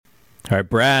All right,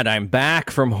 Brad, I'm back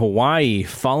from Hawaii,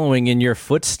 following in your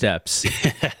footsteps.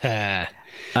 You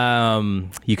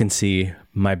can see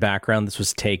my background. This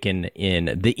was taken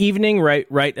in the evening,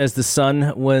 right as the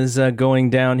sun was going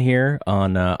down here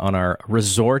on our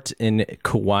resort in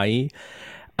Kauai.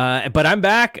 But I'm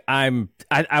back.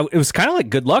 It was kind of like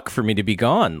good luck for me to be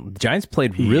gone. The Giants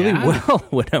played really well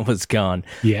when I was gone.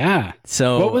 Yeah.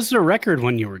 So what was the record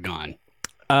when you were gone?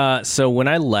 So when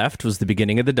I left was the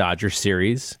beginning of the Dodgers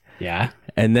series. Yeah.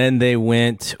 And then they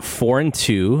went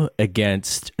 4-2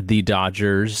 against the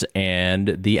Dodgers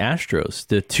and the Astros,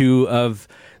 the two of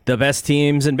the best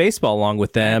teams in baseball, along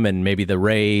with them and maybe the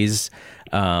Rays,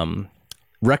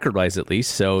 record-wise at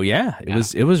least. So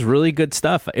it was really good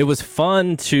stuff. It was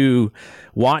fun to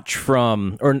watch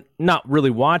from, or not really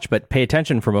watch, but pay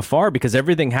attention from afar, because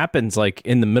everything happens like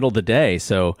in the middle of the day.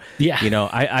 So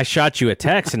I shot you a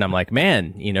text and I'm like,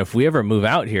 man, if we ever move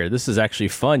out here, this is actually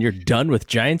fun. You're done with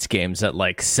Giants games at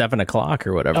like 7:00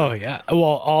 or whatever. Oh yeah. Well,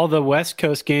 all the West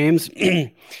Coast games,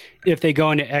 if they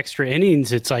go into extra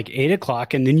innings, it's like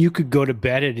 8:00, and then you could go to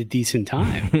bed at a decent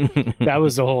time. That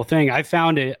was the whole thing. I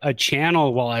found a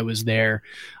channel while I was there,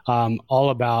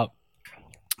 all about,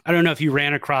 I don't know if you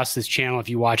ran across this channel, if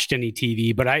you watched any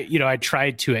TV, but I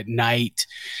tried to at night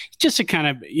just to kind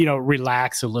of,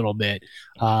 relax a little bit,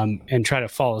 and try to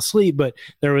fall asleep. But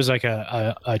there was like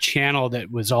a channel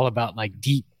that was all about like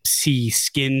deep sea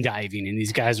skin diving, and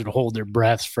these guys would hold their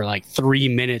breaths for like 3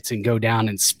 minutes and go down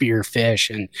and spear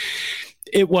fish, and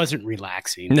it wasn't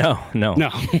relaxing. No.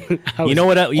 You know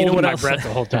what else? Breath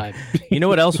the whole time. You know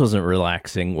what else wasn't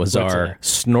relaxing was What's our that?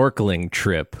 Snorkeling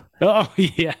trip. Oh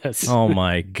yes. Oh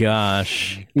my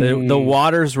gosh, the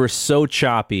waters were so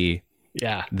choppy.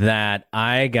 Yeah. That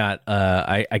I got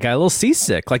I got a little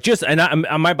seasick. Like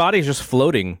my body's just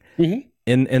floating. Mm-hmm.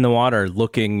 In the water,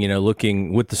 looking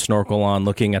with the snorkel on,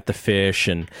 looking at the fish,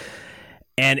 and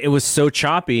it was so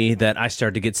choppy that I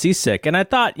started to get seasick. And I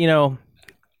thought,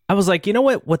 I was like,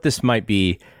 what this might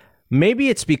be? Maybe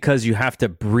it's because you have to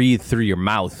breathe through your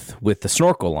mouth with the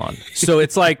snorkel on. So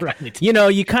it's like, Right.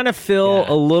 You kind of feel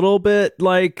a little bit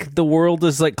like the world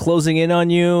is like closing in on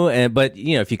you. But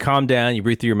if you calm down, you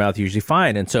breathe through your mouth, you're usually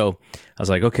fine. And so I was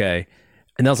like, okay.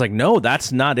 And I was like, no,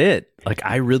 that's not it. Like,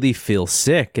 I really feel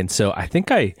sick. And so I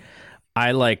think I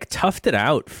like toughed it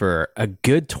out for a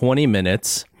good 20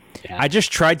 minutes. Yeah. I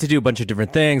just tried to do a bunch of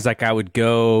different things. Like I would,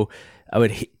 be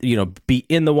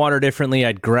in the water differently.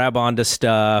 I'd grab onto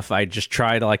stuff. I'd just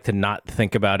try to not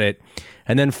think about it.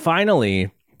 And then finally,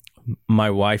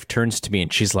 my wife turns to me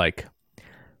and she's like,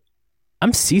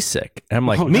 I'm seasick. And I'm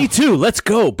like, me too. Let's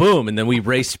go. Boom. And then we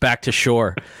raced back to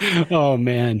shore. Oh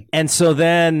man. And so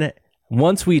then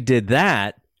once we did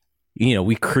that,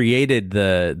 we created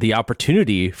the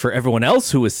opportunity for everyone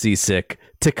else who was seasick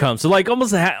to come. So like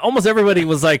almost everybody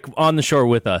was like on the shore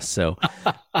with us. So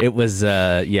it was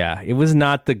it was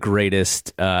not the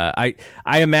greatest. I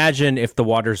imagine if the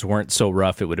waters weren't so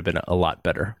rough, it would have been a lot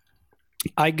better.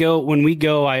 When we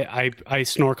go, I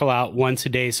snorkel out once a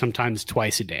day, sometimes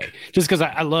twice a day, just because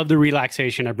I love the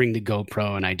relaxation. I bring the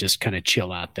GoPro and I just kind of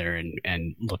chill out there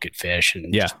and look at fish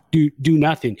and just do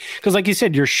nothing. Because like you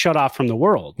said, you're shut off from the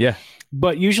world. Yeah.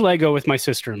 But usually I go with my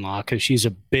sister-in-law because she's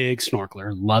a big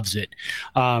snorkeler, loves it.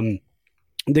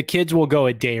 The kids will go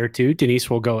a day or two.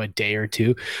 Denise will go a day or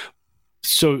two.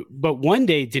 So, but one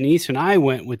day Denise and I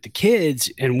went with the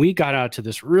kids and we got out to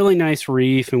this really nice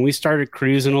reef and we started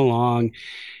cruising along,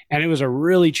 and it was a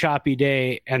really choppy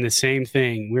day. And the same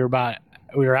thing, we were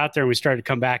out there and we started to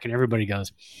come back and everybody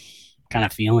goes, kind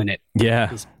of feeling it.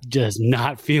 Yeah. Just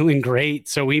not feeling great.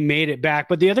 So we made it back.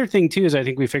 But the other thing too, is I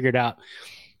think we figured out,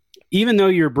 even though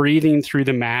you're breathing through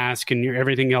the mask and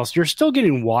everything else, you're still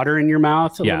getting water in your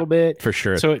mouth a little bit. For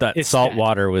sure. So that salt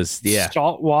water was,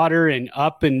 salt water and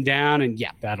up and down, and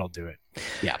that'll do it.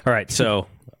 Yeah. All right. So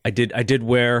I did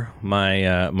wear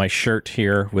my shirt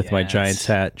here with my Giants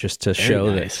hat just to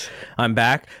show that I'm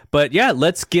back. But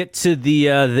let's get to the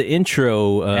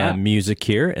intro music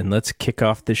here, and let's kick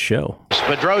off the show.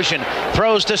 Bedrosian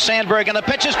throws to Sandberg, and the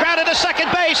pitch is grounded to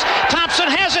second base. Thompson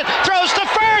has it, throws to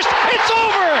first. It's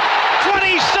over.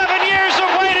 27 years of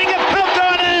waiting have come to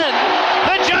an end.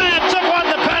 The Giants have won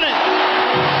the pennant.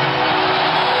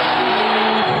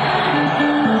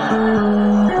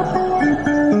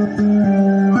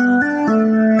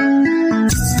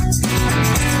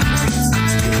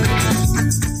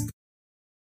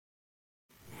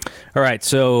 All right,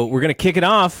 so we're gonna kick it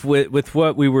off with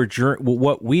what we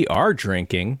are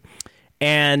drinking,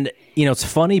 and it's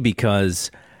funny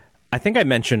because I think I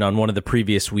mentioned on one of the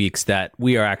previous weeks that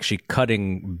we are actually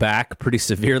cutting back pretty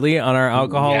severely on our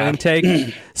alcohol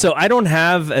intake. So I don't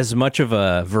have as much of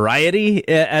a variety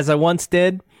as I once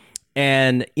did.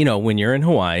 And, when you're in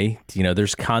Hawaii,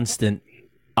 there's constant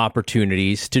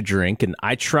opportunities to drink. And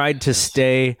I tried to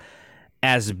stay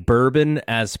as bourbon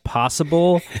as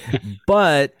possible,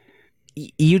 but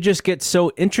you just get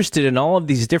so interested in all of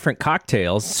these different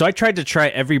cocktails. So I tried to try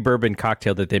every bourbon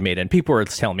cocktail that they made, and people were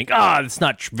telling me, it's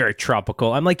not very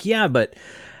tropical. I'm like, yeah, but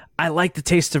I like the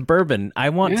taste of bourbon. I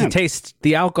want to taste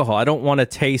the alcohol. I don't want to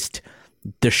taste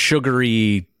the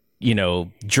sugary,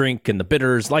 drink and the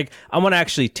bitters. Like, I want to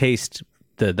actually taste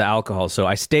the alcohol. So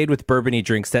I stayed with bourbony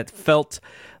drinks that felt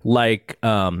like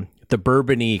the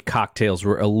bourbony cocktails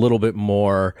were a little bit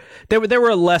more, they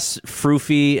were less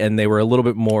froofy and they were a little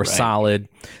bit more solid.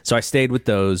 So I stayed with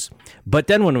those. But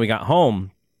then when we got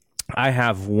home, I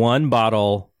have one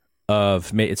bottle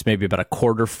of, it's maybe about a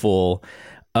quarter full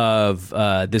of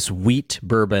this wheat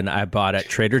bourbon I bought at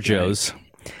Trader Joe's.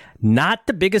 Not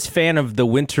the biggest fan of the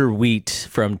winter wheat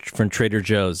from Trader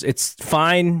Joe's. It's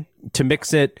fine to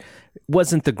mix it.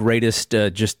 Wasn't the greatest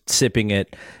just sipping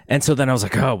it. And so then I was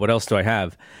like, what else do I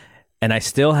have? And I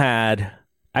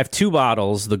have two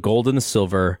bottles, the gold and the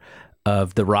silver,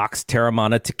 of the Rocks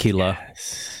Terramana tequila.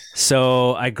 Yes.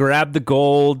 So I grabbed the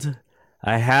gold.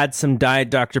 I had some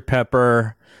Diet Dr.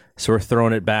 Pepper. So we're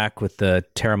throwing it back with the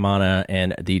Terramana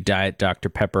and the Diet Dr.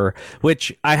 Pepper,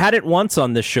 which I had it once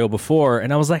on this show before,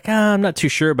 and I was like, I'm not too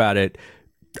sure about it.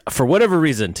 For whatever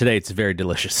reason, today it's very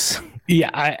delicious. Yeah,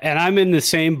 and I'm in the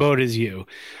same boat as you.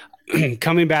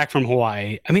 Coming back from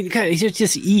Hawaii, I mean,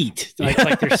 just eat.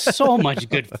 Like there's so much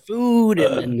good food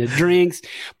and the drinks,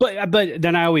 but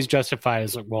then I always justify it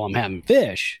as like, well, I'm having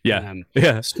fish. Yeah, and I'm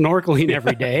snorkeling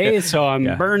every day, so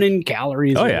I'm burning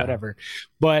calories or whatever.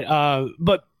 But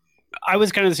I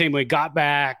was kind of the same way. Got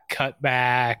back, cut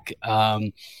back.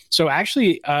 So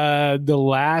actually, the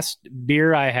last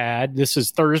beer I had, this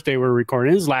is Thursday we're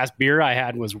recording. This last beer I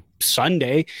had was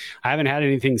Sunday. I haven't had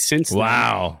anything since then.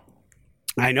 Wow.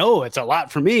 I know, it's a lot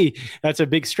for me. That's a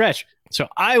big stretch. So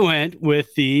I went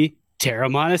with the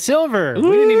Terramana Silver. Ooh.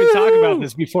 We didn't even talk about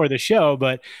this before the show,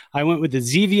 but I went with the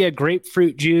Zevia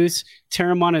grapefruit juice,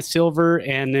 Terramana Silver,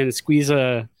 and then squeeze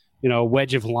a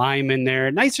wedge of lime in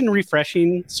there. Nice and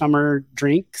refreshing summer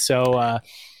drink. So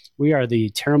we are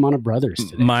the Terramana brothers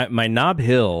today. My Nob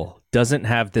Hill doesn't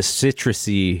have the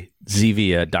citrusy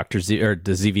Zevia or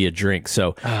the Zevia drink.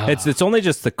 So it's only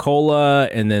just the cola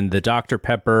and then the Dr.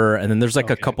 Pepper, and then there's like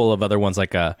a couple of other ones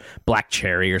like a black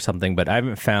cherry or something, but I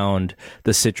haven't found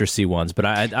the citrusy ones. But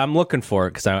I'm looking for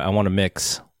it because I want to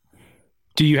mix.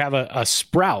 Do you have a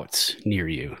Sprouts near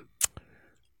you?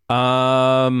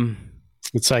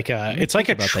 It's like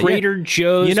a Trader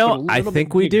Joe's. I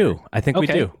think we do. We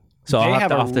do. So I'll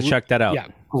have to check that out. Yeah,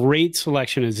 great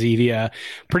selection of Zevia.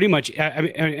 Pretty much, I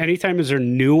mean, anytime there's a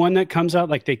new one that comes out,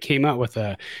 like they came out with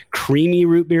a creamy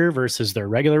root beer versus their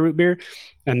regular root beer,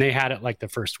 and they had it like the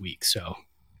first week. So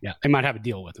yeah, they might have a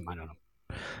deal with them. I don't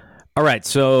know. All right,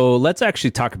 so let's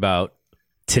actually talk about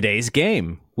today's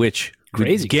game, which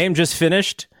crazy game just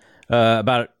finished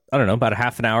about a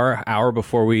half an hour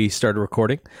before we started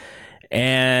recording,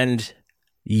 and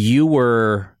you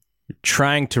were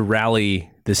trying to rally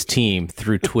this team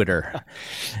through Twitter.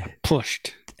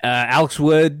 Pushed. Alex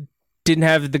Wood didn't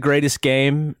have the greatest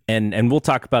game, and we'll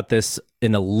talk about this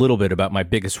in a little bit about my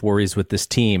biggest worries with this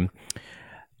team.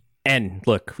 And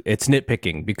look, it's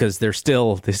nitpicking because they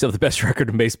still have the best record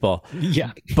in baseball.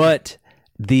 Yeah. But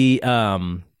they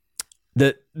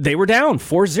were down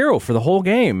 4-0 for the whole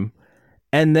game,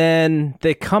 and then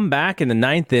they come back in the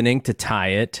ninth inning to tie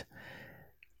it.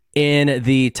 In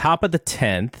the top of the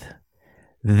 10th,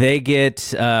 they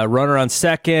get runner on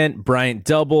second, Bryant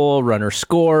double, runner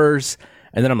scores,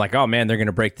 and then I'm like, oh man, they're going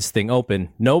to break this thing open.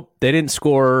 Nope, they didn't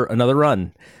score another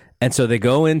run. And so they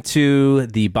go into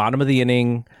the bottom of the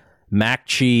inning. Mac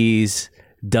Cheese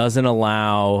doesn't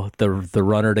allow the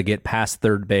runner to get past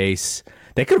third base.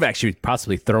 They could have actually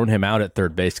possibly thrown him out at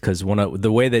third base because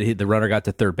the way that the runner got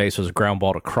to third base was a ground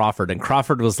ball to Crawford, and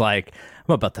Crawford was like,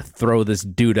 "I'm about to throw this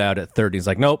dude out at third." He's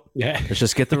like, "Nope, let's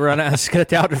just get the run out, let's get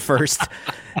it out to first,"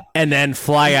 and then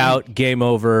fly out. Game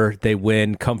over. They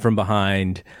win. Come from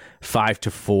behind,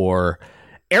 5-4.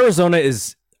 Arizona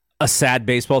is a sad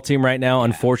baseball team right now,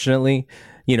 unfortunately.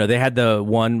 They had the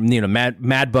one,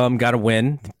 Mad Bum got a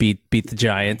win, beat the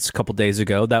Giants a couple days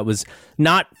ago. That was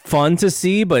not fun to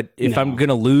see, but if I'm going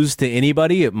to lose to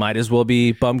anybody, it might as well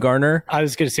be Bumgarner. I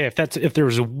was going to say, if there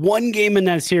was one game in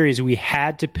that series we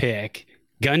had to pick,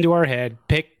 gun to our head,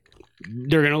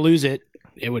 they're going to lose it,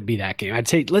 it would be that game. I'd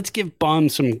say let's give Bum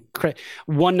some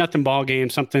 1-0 ball game,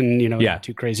 something, not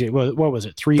too crazy. What was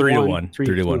it? 3-1.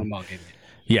 3-1 ball game.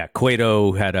 Yeah,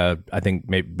 Cueto had I think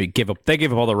maybe gave up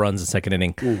all the runs in the second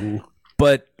inning. Mm-hmm.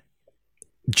 But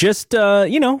just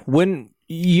when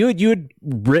you had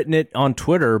written it on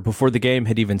Twitter before the game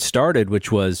had even started,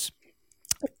 which was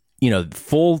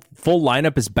full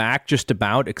lineup is back just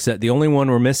about, except the only one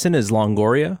we're missing is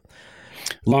Longoria,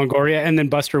 and then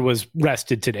Buster was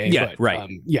rested today. Yeah, but, right.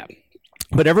 Yeah.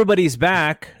 But everybody's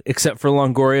back except for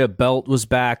Longoria. Belt was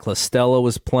back. La Stella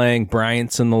was playing.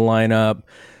 Bryant's in the lineup.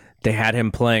 They had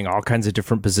him playing all kinds of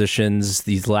different positions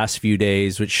these last few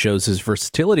days, which shows his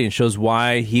versatility and shows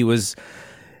why he was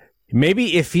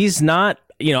maybe, if he's not,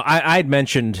 I had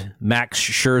mentioned Max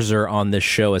Scherzer on this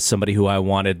show as somebody who I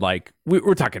wanted, like,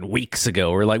 we're talking weeks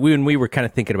ago, or like when we were kind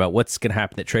of thinking about what's going to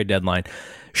happen at trade deadline.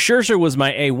 Scherzer was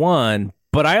my A1,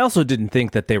 but I also didn't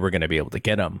think that they were going to be able to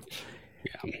get him.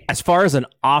 Yeah. As far as an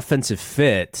offensive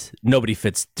fit, nobody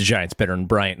fits the Giants better than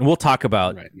Bryant. And we'll talk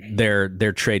about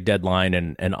their trade deadline,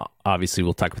 and obviously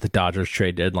we'll talk about the Dodgers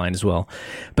trade deadline as well.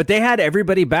 But they had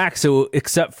everybody back, so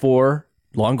except for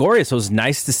Longoria. So it was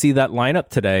nice to see that lineup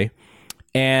today.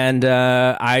 And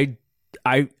I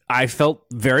felt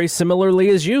very similarly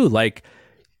as you. Like,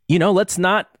 let's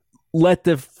not let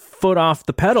the foot off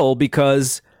the pedal,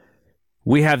 because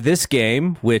we have this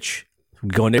game, which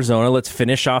going to Arizona, let's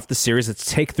finish off the series.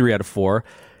 Let's take 3 out of 4,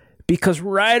 because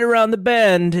right around the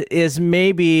bend is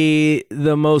maybe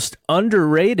the most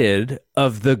underrated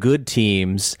of the good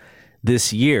teams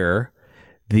this year,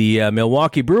 the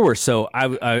Milwaukee Brewers. So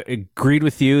I agreed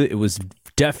with you. It was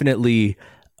definitely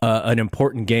an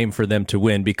important game for them to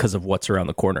win because of what's around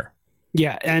the corner.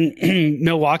 Yeah, and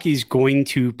Milwaukee's going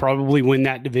to probably win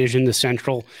that division, the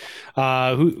Central.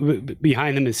 Who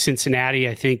behind them is Cincinnati,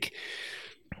 I think.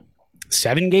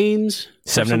 7 games,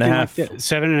 7.5, like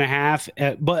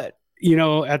 7.5. But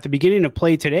at the beginning of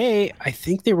play today, I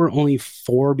think they were only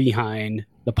 4 behind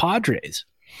the Padres,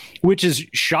 which is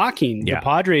shocking. Yeah. The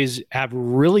Padres have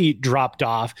really dropped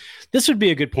off. This would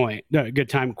be a good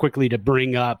time quickly to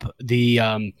bring up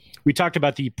the. We talked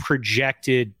about the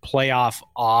projected playoff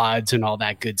odds and all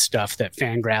that good stuff that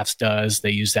Fangraphs does.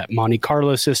 They use that Monte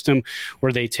Carlo system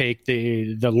where they take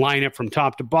the lineup from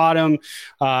top to bottom.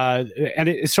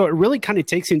 So it really kind of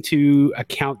takes into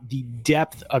account the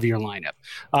depth of your lineup.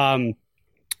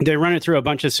 They run it through a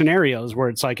bunch of scenarios where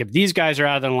it's like, if these guys are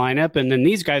out of the lineup and then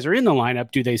these guys are in the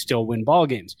lineup, do they still win ball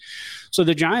games? So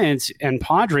the Giants and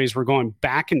Padres were going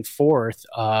back and forth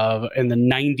in the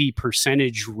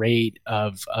 90% rate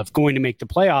of going to make the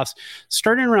playoffs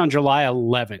starting around July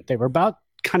 11th. They were about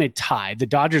kind of tied. The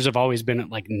Dodgers have always been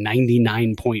at like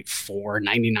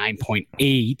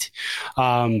 99.4,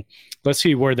 99.8. Let's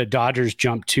see where the Dodgers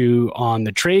jumped to on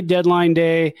the trade deadline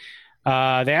day.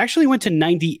 They actually went to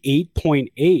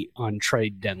 98.8 on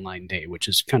trade deadline day, which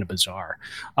is kind of bizarre.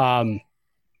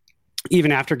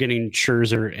 Even after getting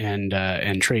Scherzer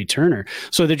and Trey Turner.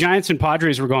 So the Giants and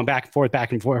Padres were going back and forth,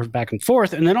 back and forth, back and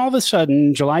forth. And then all of a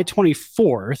sudden, July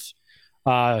 24th,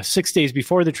 6 days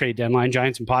before the trade deadline,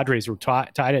 Giants and Padres were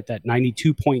tied at that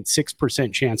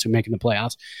 92.6% chance of making the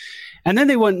playoffs. And then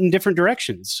they went in different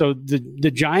directions. So the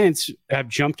Giants have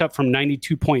jumped up from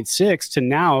 92.6 to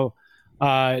now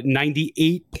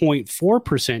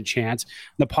 98.4% chance.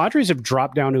 The Padres have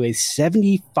dropped down to a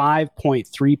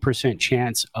 75.3%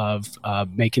 chance of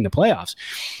making the playoffs,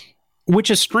 which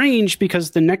is strange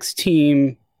because the next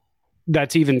team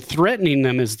that's even threatening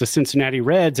them is the Cincinnati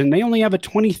Reds, and they only have a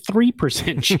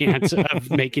 23% chance of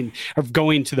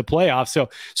going to the playoffs.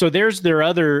 So there's their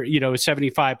other,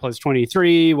 75 plus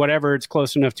 23, whatever, it's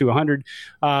close enough to 100.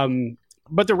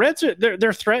 But the Reds,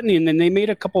 they're threatening, and they made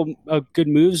a couple of good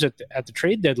moves at the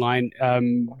trade deadline.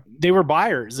 They were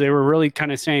buyers. They were really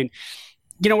kind of saying,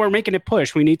 we're making a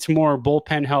push. We need some more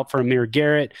bullpen help for Amir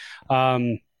Garrett.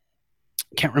 Can't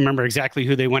remember exactly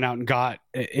who they went out and got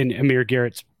in Amir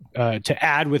Garrett's to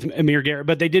add with Amir Garrett,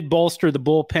 but they did bolster the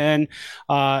bullpen.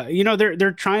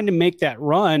 They're trying to make that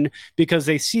run because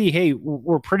they see, hey,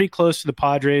 we're pretty close to the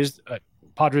Padres.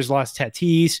 Padres lost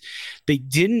Tatis. They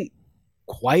didn't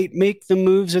quite make the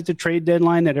moves at the trade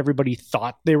deadline that everybody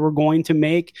thought they were going to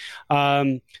make.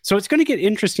 So it's going to get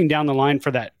interesting down the line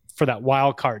for that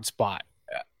wild card spot.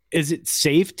 Is it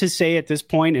safe to say at this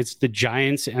point it's the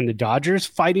Giants and the Dodgers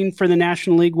fighting for the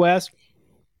National League West?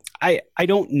 I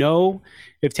don't know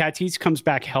if Tatis comes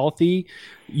back healthy.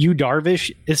 Yu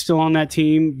Darvish is still on that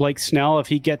team. Blake Snell, if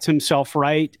he gets himself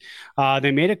right.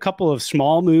 They made a couple of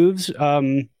small moves.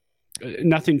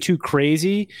 nothing too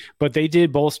crazy, but they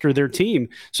did bolster their team.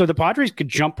 So the Padres could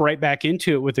jump right back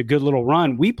into it with a good little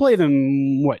run. We play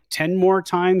them, 10 more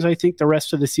times, I think, the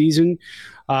rest of the season,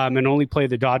 and only play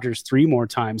the Dodgers 3 more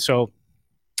times. So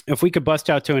if we could bust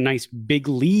out to a nice big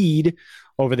lead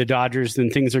over the Dodgers, then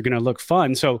things are going to look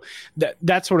fun. So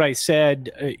that's what I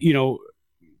said.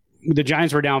 The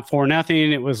Giants were down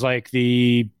 4-0. It was like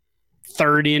the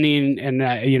 3rd inning. And,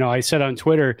 I said on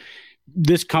Twitter,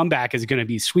 this comeback is going to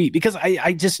be sweet, because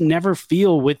I just never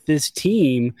feel with this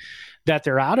team that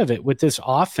they're out of it with this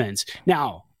offense.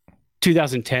 Now,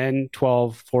 2010,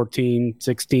 12, 14,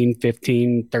 16,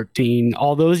 15, 13,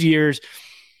 all those years,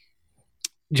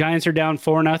 Giants are down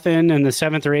 4-0 in the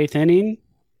 7th or 8th inning.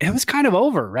 It was kind of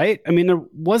over, right? I mean, there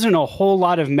wasn't a whole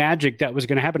lot of magic that was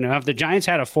going to happen. Now, if the Giants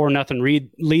had a 4-0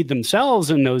 lead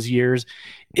themselves in those years,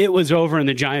 it was over and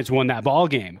the Giants won that ball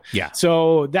game. Yeah.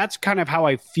 So that's kind of how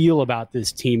I feel about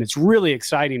this team. It's really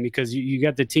exciting because you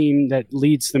got the team that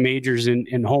leads the majors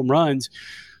in home runs.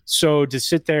 So to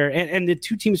sit there, and the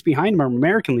 2 teams behind them are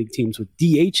American League teams with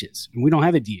DHs. And we don't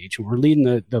have a DH. We're leading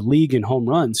the league in home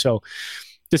runs. So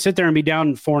to sit there and be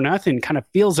down 4-0 kind of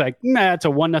feels like, it's a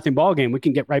 1-0 ball game. We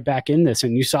can get right back in this.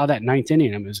 And you saw that 9th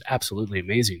inning. It was absolutely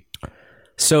amazing.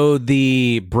 So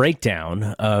the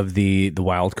breakdown of the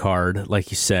wild card,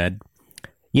 like you said,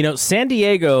 San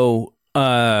Diego,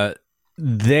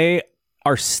 they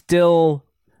are still,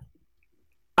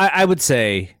 I would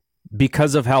say,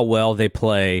 because of how well they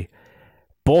play,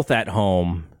 both at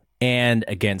home and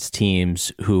against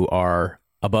teams who are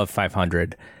above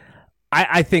 500.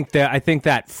 I think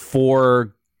that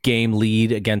 4-game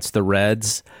lead against the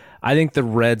Reds, I think the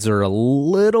Reds are a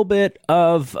little bit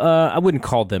of, I wouldn't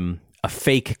call them a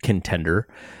fake contender,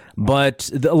 but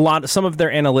some of their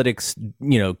analytics,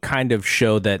 kind of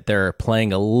show that they're playing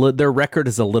their record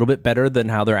is a little bit better than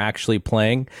how they're actually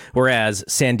playing, whereas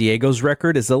San Diego's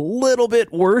record is a little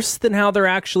bit worse than how they're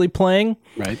actually playing.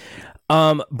 Right.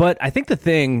 But I think the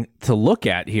thing to look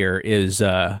at here is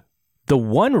the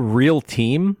one real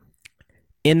team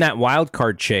in that wild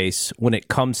card chase when it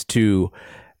comes to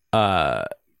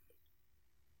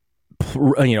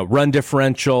run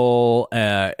differential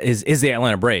is the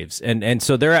Atlanta Braves, and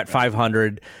so they're at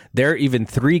 500. They're even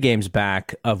 3 games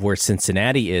back of where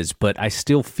Cincinnati is, but I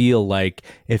still feel like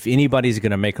if anybody's going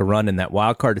to make a run in that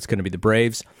wild card, it's going to be the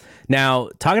Braves.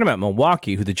 Now, talking about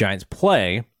Milwaukee, who the Giants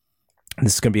play,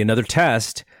 this is going to be another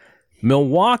test.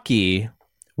 Milwaukee,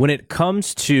 when it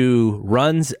comes to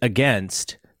runs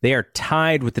against, they are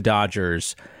tied with the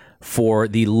Dodgers for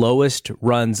the lowest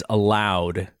runs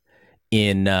allowed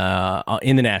in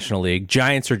the National League.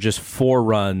 Giants are just 4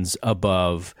 runs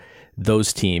above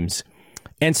those teams.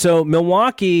 And so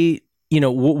Milwaukee,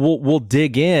 we'll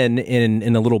dig in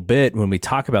a little bit when we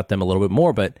talk about them a little bit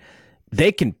more, but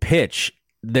they can pitch.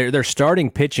 They're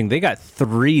starting pitching. They got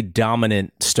 3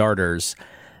 dominant starters.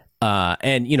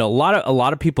 And a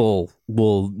lot of people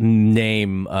will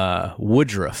name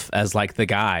Woodruff as like the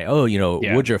guy.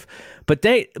 Woodruff.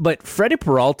 But Freddie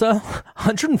Peralta,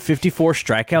 154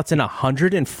 strikeouts in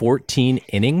 114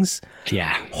 innings.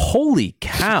 Yeah. Holy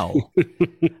cow.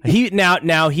 He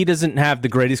doesn't have the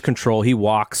greatest control. He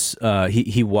walks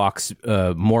he walks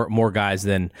more guys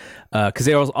than because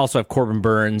they also have Corbin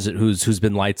Burns who's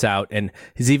been lights out, and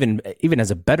he's even has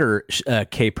a better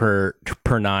K per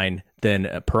 9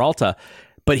 than Peralta.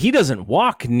 But he doesn't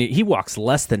walk. He walks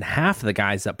less than half of the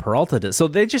guys that Peralta does. So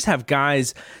they just have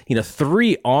guys,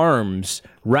 3 arms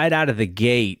right out of the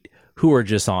gate who are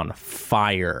just on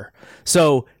fire.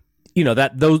 So,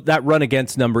 that run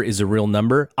against number is a real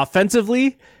number.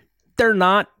 Offensively, they're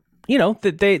not,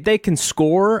 they can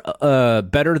score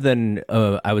better than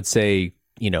I would say,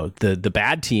 the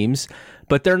bad teams,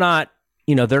 but they're not.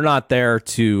 They're not there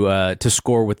to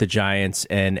score with the Giants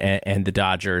and the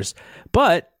Dodgers,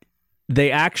 but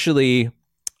they actually,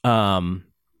 I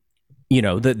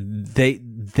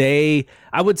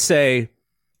would say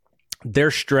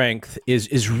their strength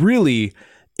is really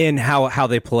in how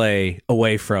they play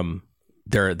away from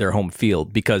their home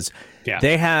field, because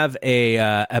they have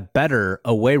a better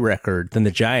away record than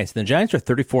the Giants. The Giants are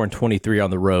 34-23 on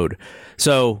the road.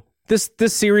 So this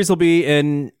series will be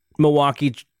in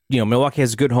Milwaukee. Milwaukee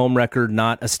has a good home record,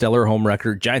 not a stellar home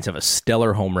record. Giants have a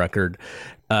stellar home record.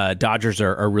 Dodgers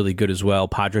are really good as well.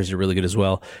 Padres are really good as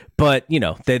well. But,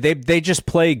 they just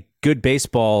play good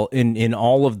baseball in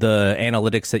all of the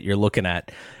analytics that you're looking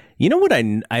at. You know what?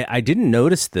 I didn't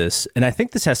notice this, and I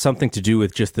think this has something to do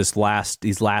with just these last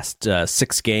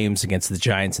 6 games against the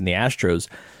Giants and the Astros.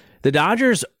 The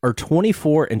Dodgers are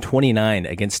 24-29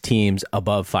 against teams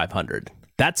above 500.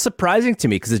 That's surprising to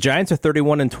me because the Giants are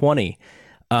 31-20.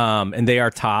 and they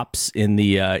are tops in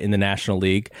the National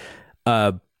League.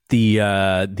 The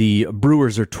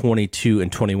Brewers are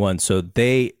 22-21, so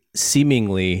they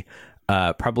seemingly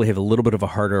probably have a little bit of a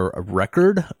harder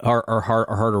record or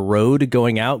harder road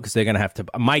going out, because they're going to have to.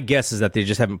 My guess is that they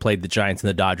just haven't played the Giants and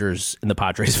the Dodgers and the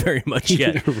Padres very much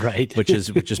yet, right? Which is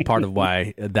part of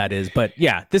why that is. But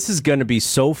yeah, this is going to be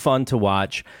so fun to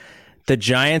watch. The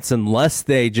Giants, unless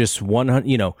they just 100,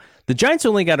 the Giants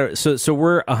only got so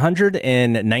we're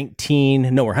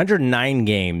 109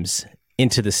 games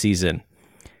into the season.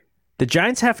 The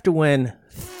Giants have to win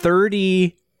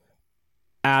 30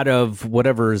 out of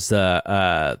whatever's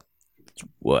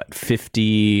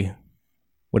 50,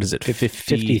 what is it,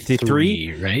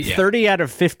 53, right? Yeah. 30 out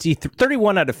of 50,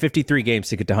 31 out of 53 games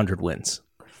to get to 100 wins.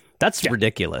 That's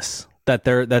ridiculous that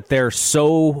they're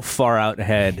so far out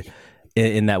ahead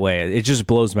in that way. It just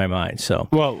blows my mind. So,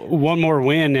 well, one more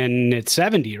win and it's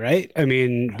 70, right? I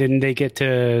mean, didn't they get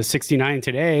to 69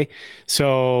 today?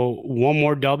 So one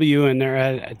more W and they're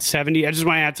at 70. I just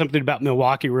want to add something about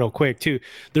Milwaukee real quick too.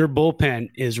 Their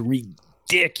bullpen is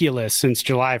ridiculous since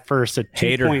July 1st, a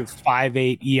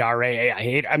 2.58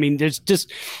 ERA. I mean, there's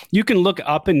just, you can look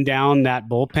up and down that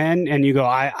bullpen and you go,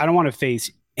 I don't want to face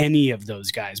any of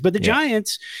those guys. But the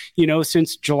Giants,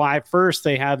 since July 1st,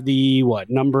 they have the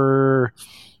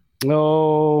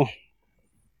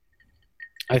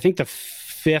I think the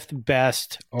second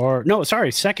best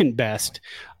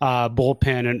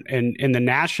bullpen in the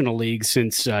National League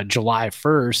since July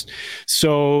 1st.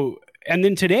 So, and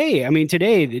then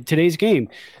today's game,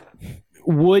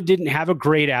 Wood didn't have a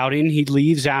great outing. He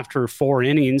leaves after 4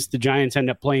 innings. The Giants end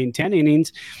up playing 10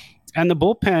 innings, and the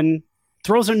bullpen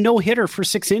throws a no-hitter for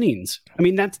 6 innings. I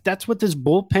mean, that's what this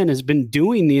bullpen has been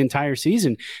doing the entire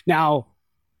season. Now,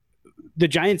 the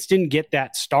Giants didn't get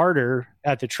that starter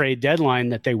at the trade deadline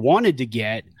that they wanted to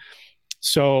get.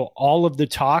 So all of the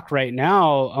talk right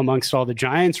now amongst all the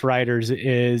Giants writers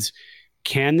is,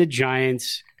 can the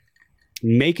Giants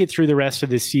make it through the rest of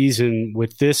the season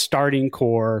with this starting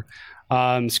core?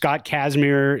 Scott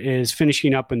Kazmir is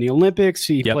finishing up in the Olympics.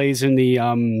 He plays in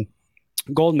the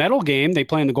gold medal game. They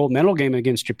play in the gold medal game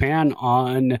against Japan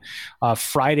on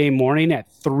Friday morning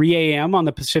at 3 a.m. on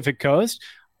the Pacific Coast.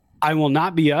 I will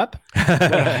not be up,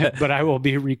 but I will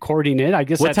be recording it. I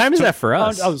guess. What time is that for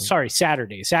us? Oh, sorry,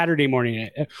 Saturday morning.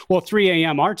 3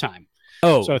 a.m. our time.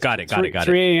 Oh, so got it.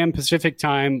 3 a.m. Pacific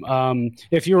time.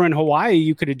 If you were in Hawaii,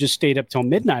 you could have just stayed up till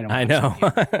midnight. I know.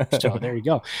 So there you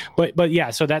go. But yeah,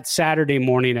 so that's Saturday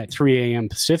morning at 3 a.m.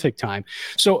 Pacific time.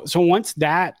 So once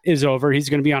that is over, he's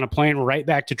going to be on a plane right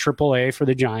back to AAA for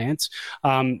the Giants.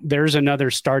 There's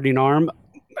another starting arm.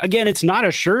 Again, it's not a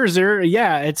Scherzer.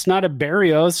 Yeah, it's not a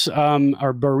Barrios.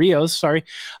 Sorry.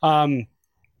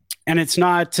 And it's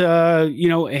not,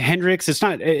 Hendricks. It's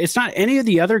not any of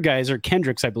the other guys, or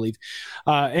Kendricks, I believe.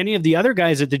 Any of the other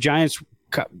guys that the Giants,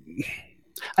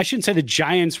 I shouldn't say the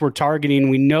Giants were targeting.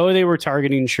 We know they were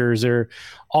targeting Scherzer.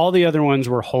 All the other ones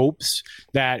were hopes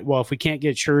that, well, if we can't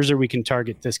get Scherzer, we can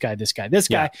target this guy.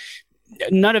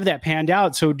 None of that panned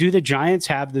out. So do the Giants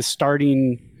have the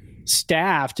starting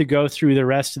staff to go through the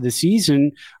rest of the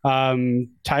season?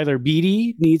 Tyler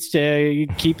Beede needs to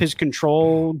keep his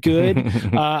control good.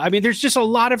 I mean, there's just a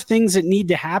lot of things that need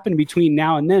to happen between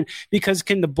now and then, because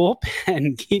can the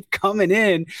bullpen keep coming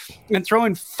in and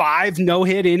throwing 5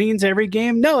 no-hit innings every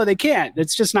game? No, they can't.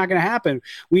 It's just not going to happen.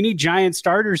 We need Giant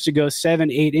starters to go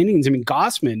 7-8 innings. I mean,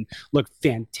 Gausman looked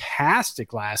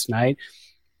fantastic last night,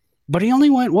 but he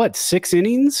only went 6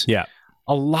 innings? Yeah.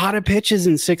 A lot of pitches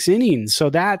in 6 innings. So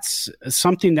that's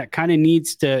something that kind of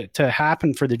needs to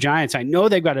happen for the Giants. I know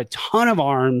they've got a ton of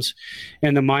arms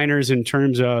in the minors in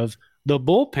terms of the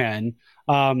bullpen.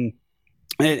 And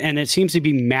it seems to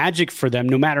be magic for them.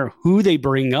 No matter who they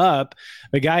bring up,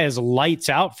 the guy is lights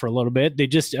out for a little bit. They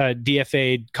just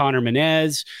DFA'd Connor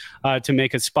Menez to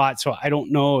make a spot. So I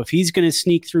don't know if he's going to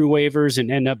sneak through waivers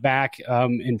and end up back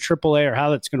in AAA, or how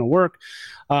that's going to work.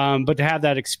 But to have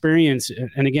that experience,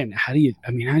 and again, how do you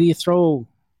throw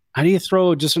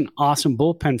just an awesome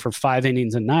bullpen for 5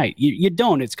 innings a night? You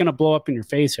don't. It's going to blow up in your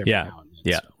face every now and then.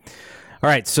 Yeah. All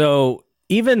right. So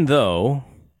even though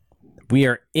we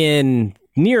are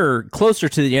closer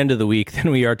to the end of the week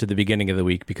than we are to the beginning of the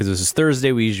week, because this is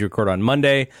Thursday, we usually record on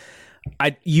Monday.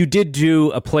 You did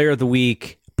do a Player of the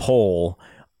Week poll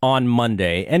on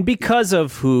Monday, and because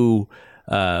of who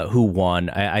won,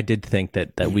 I did think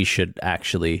that we should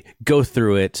actually go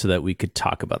through it so that we could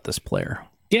talk about this player.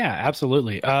 Yeah,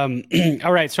 absolutely.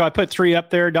 All right, so I put 3 up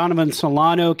there. Donovan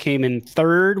Solano came in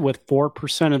 3rd with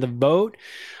 4% of the vote.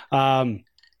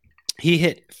 He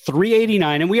hit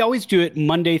 389, and we always do it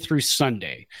Monday through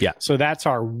Sunday. Yeah. So that's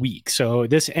our week. So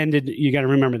this ended, you got to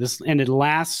remember, this ended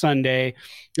last Sunday.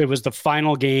 It was the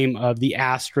final game of the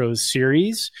Astros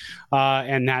series,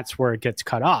 and that's where it gets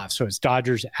cut off. So it's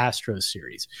Dodgers-Astros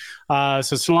series.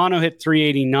 So Solano hit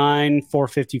 389,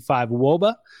 455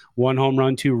 WOBA, 1 home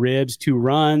run, 2 ribs, 2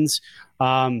 runs.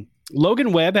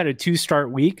 Logan Webb had a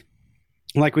 2-start week.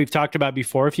 Like we've talked about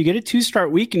before, if you get a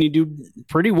 2-start week and you do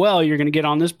pretty well, you're going to get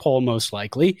on this poll most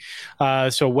likely.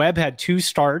 So Webb had 2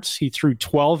 starts. He threw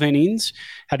 12 innings,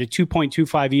 had a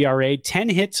 2.25 ERA, 10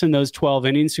 hits in those 12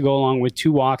 innings to go along with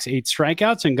 2 walks, 8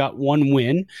 strikeouts, and got 1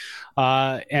 win.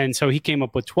 And so he came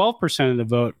up with 12% of the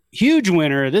vote. Huge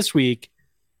winner this week,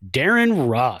 Darren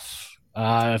Ruff,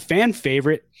 fan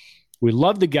favorite. We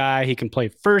love the guy. He can play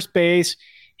first base.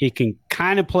 He can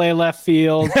kind of play left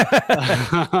field.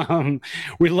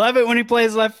 We love it when he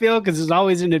plays left field because it's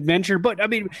always an adventure. But, I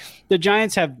mean, the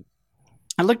Giants have –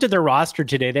 I looked at their roster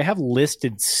today. They have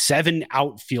listed 7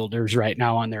 outfielders right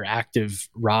now on their active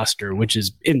roster, which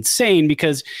is insane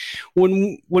because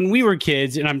when we were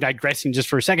kids, and I'm digressing just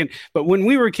for a second, but when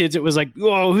we were kids, it was like,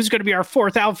 oh, who's going to be our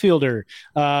 4th outfielder?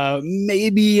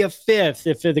 Maybe a 5th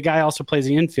if the guy also plays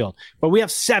the infield. But we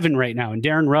have 7 right now, and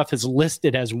Darren Ruff is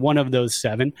listed as one of those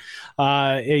 7.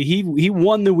 He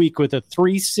won the week with a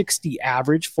 360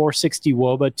 average, 460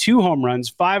 WOBA, 2 home runs,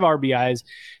 5 RBIs,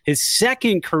 his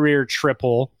second career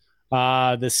triple,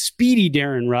 the speedy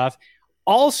Darren Ruff,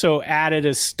 also added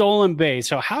a stolen base.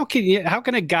 So how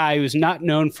can a guy who's not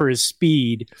known for his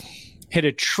speed hit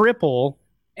a triple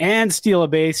and steal a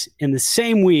base in the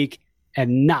same week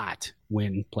and not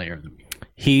win Player of the Week?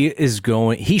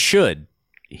 He should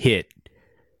hit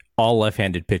all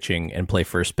left-handed pitching and play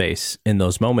first base in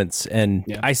those moments. And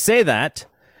yeah. I say that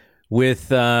with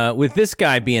this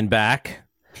guy being back.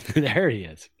 There he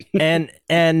is.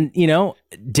 and you know,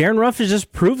 Darren Ruff has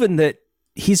just proven that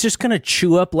he's just going to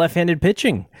chew up left-handed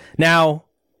pitching. Now,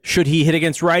 should he hit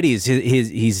against righties?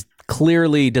 He's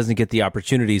clearly doesn't get the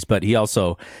opportunities, but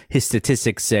his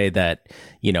statistics say that,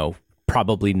 you know,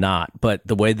 probably not. But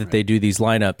the way that they do these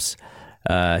lineups,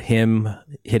 him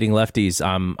hitting lefties,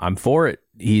 I'm for it.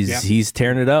 He's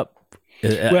tearing it up.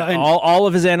 Well, all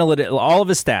of his all of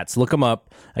his stats, look him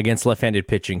up against left-handed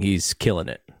pitching. He's killing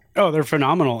it. Oh, they're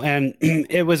phenomenal. And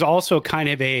it was also kind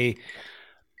of a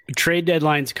trade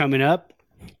deadline's coming up.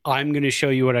 I'm going to show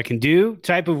you what I can do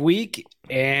type of week,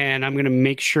 and I'm going to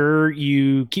make sure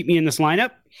you keep me in this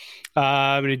lineup.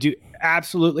 I'm going to do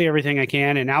absolutely everything I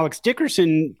can. And Alex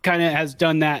Dickerson kind of has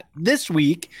done that this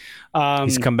week.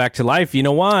 He's come back to life. You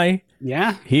know why?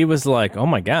 Yeah. He was like, oh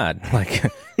my God, like,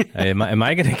 am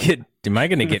I going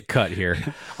to get cut here?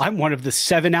 I'm one of the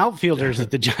 7 outfielders that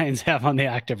the Giants have on the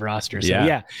active roster. So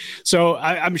yeah. So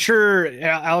I'm sure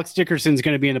Alex Dickerson's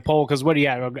going to be in the poll because what he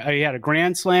had a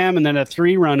grand slam and then a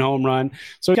 3-run home run.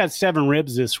 So he got 7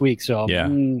 ribs this week. So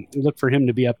look for him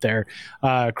to be up there.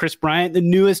 Chris Bryant, the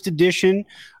newest addition.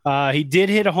 He did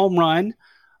hit a home run.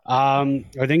 I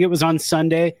think it was on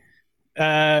Sunday.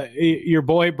 Your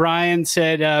boy Brian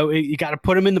said you got to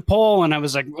put him in the poll, and I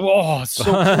was like, oh, so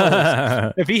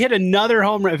close. If he hit another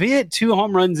home run, if he hit 2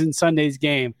 home runs in Sunday's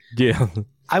game, yeah,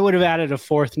 I would have added a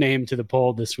 4th name to the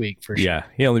poll this week for sure. Yeah,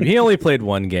 he only played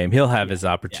 1 game. He'll have his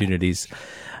opportunities.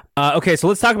 Yeah. Okay, so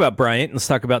let's talk about Bryant. Let's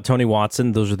talk about Tony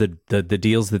Watson. Those are the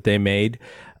deals that they made.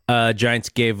 Giants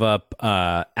gave up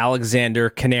Alexander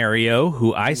Canario,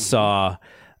 who I saw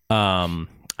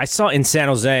in San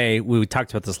Jose. We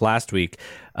talked about this last week.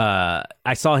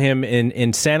 I saw him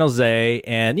in San Jose,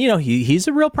 and you know he's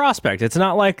a real prospect. It's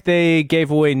not like they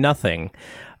gave away nothing.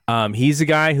 He's a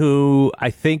guy who I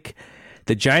think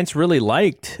the Giants really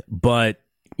liked, but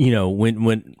you know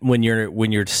when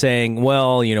you're saying,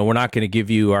 well, you know, we're not going to give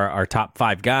you our top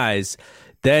 5 guys,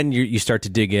 then you start to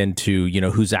dig into, you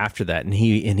know, who's after that, and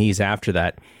he's after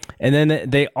that. And then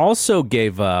they also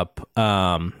gave up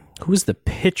who's the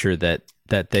pitcher that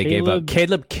they gave up?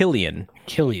 Caleb Killian.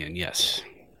 Killian, yes.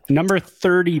 Number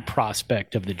 30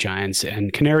 prospect of the Giants,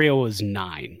 and Canario was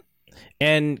 9.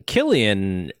 And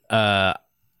Killian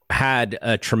had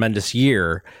a tremendous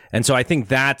year, and so I think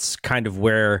that's kind of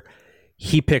where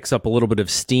he picks up a little bit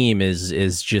of steam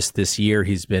is just this year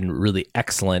he's been really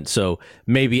excellent, so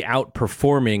maybe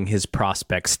outperforming his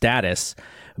prospect status.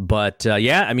 But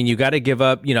yeah, I mean, you got to give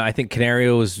up. You know, I think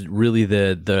Canario was really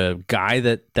the guy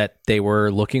that they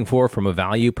were looking for from a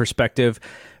value perspective.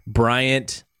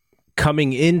 Bryant,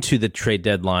 coming into the trade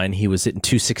deadline, he was hitting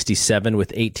 267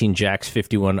 with 18 jacks,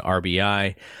 51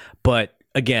 RBI. But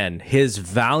again, his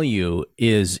value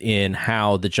is in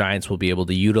how the Giants will be able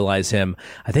to utilize him.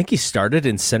 I think he started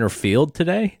in center field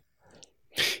today.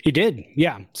 He did,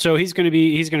 yeah. So he's going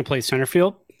to play center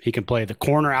field. He can play the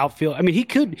corner outfield. I mean, he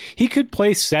could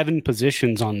play 7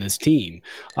 positions on this team.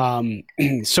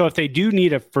 So if they do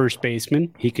need a first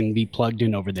baseman, he can be plugged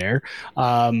in over there.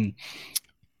 I'm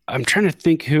trying to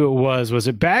think who it was. Was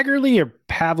it Baggerly or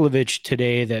Pavlovich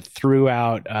today that threw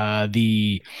out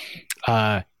the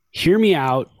hear me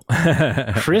out,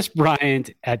 Chris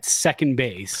Bryant at second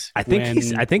base? I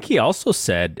think he also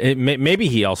said, maybe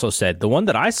he also said, the one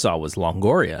that I saw was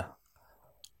Longoria.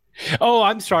 Oh,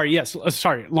 I'm sorry. Yes,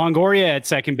 sorry. Longoria at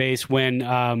second base when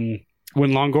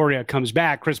Longoria comes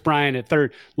back. Chris Bryant at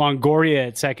third. Longoria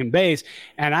at second base.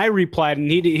 And I replied,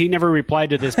 and he never replied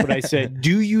to this, but I said,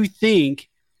 "Do you think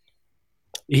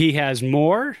he has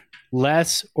more,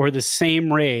 less, or the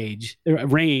same range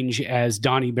as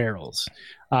Donnie Barrels?"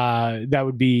 That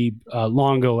would be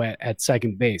Longo at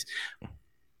second base.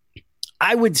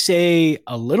 I would say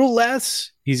a little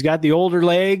less. He's got the older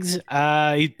legs.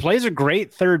 He plays a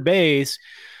great third base,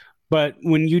 but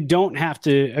when you don't have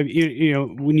to,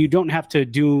 when you don't have to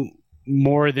do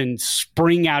more than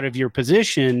spring out of your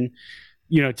position,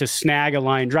 to snag a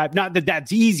line drive. Not that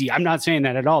that's easy. I'm not saying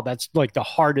that at all. That's like the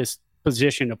hardest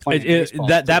position to play.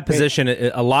 That position,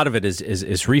 a lot of it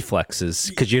is reflexes,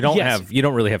 because you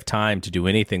don't really have time to do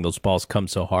anything. Those balls come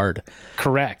so hard.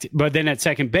 Correct. But then at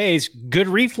second base, good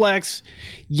reflex.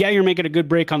 Yeah, you're making a good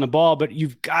break on the ball, but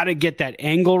you've got to get that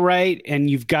angle right, and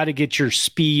you've got to get your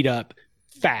speed up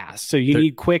fast. So you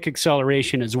need quick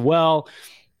acceleration as well.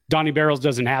 Donnie Barrels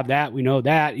doesn't have that. We know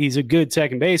that. He's a good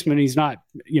second baseman. He's not,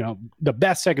 the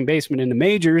best second baseman in the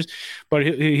majors, but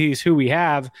he's who we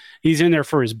have. He's in there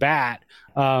for his bat.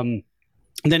 And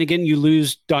then again, you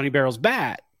lose Donnie Barrels'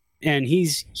 bat, and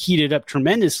he's heated up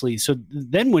tremendously. So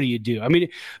then what do you do? I mean,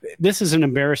 this is an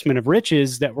embarrassment of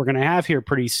riches that we're going to have here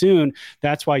pretty soon.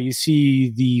 That's why you see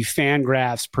the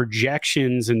Fangraphs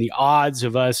projections and the odds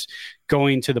of us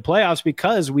going to the playoffs,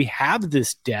 because we have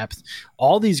this depth.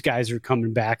 All these guys are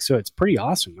coming back, so it's pretty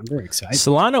awesome. I'm very excited.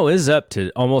 Solano is up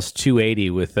to almost 280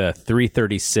 with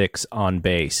 336 on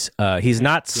base. He's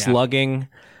not slugging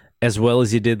as well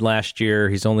as he did last year.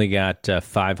 He's only got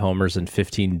 5 homers and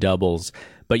 15 doubles.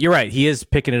 But you're right, he is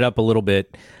picking it up a little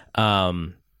bit.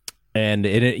 And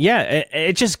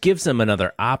it just gives them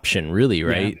another option, really,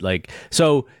 right? Yeah. Like,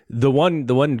 so the one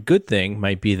good thing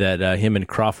might be that him and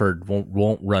Crawford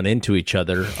won't run into each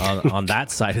other on that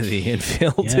side of the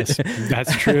infield. Yes,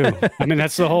 that's true. I mean,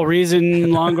 that's the whole reason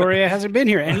Longoria hasn't been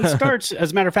here. And he starts,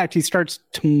 as a matter of fact, he starts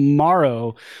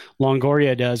tomorrow.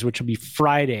 Longoria does, which will be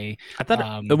Friday. I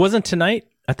thought it wasn't tonight.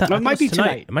 It might be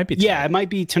tonight. It might be tonight. Yeah, it might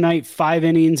be tonight. 5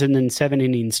 innings and then 7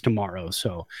 innings tomorrow.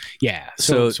 So yeah,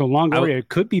 so Longoria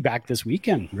could be back this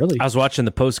weekend. Really, I was watching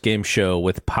the post game show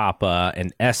with Papa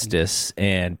and Estes,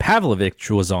 and Pavlovich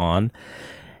was on,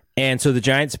 and so the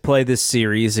Giants play this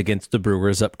series against the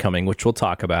Brewers upcoming, which we'll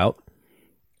talk about,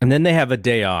 and then they have a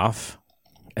day off,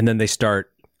 and then they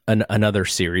start another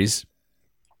series,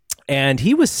 and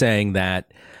he was saying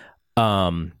that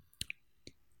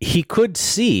he could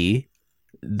see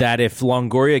that if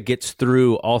Longoria gets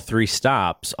through all 3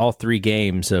 stops, all 3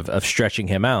 games of stretching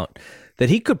him out, that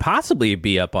he could possibly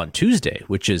be up on Tuesday,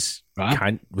 which is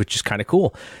kind of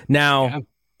cool. Now,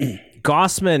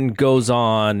 Gausman goes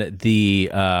on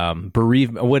the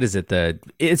bereavement. What is it?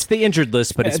 It's the injured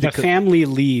list, but it's the family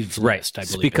leave list. I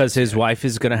believe it's because his wife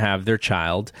is going to have their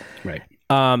child, right?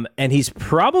 And he's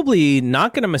probably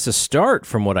not going to miss a start,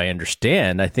 from what I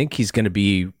understand. I think he's going to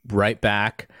be right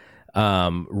back,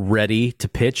 ready to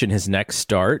pitch in his next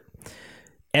start.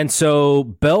 And so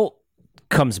Belt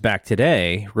comes back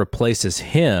today, replaces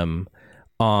him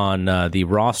on the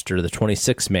roster, the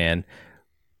 26 man.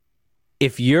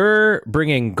 If you're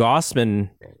bringing Gausman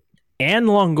and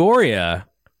Longoria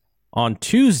on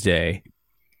Tuesday,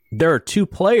 there are 2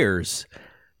 players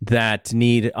that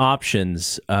need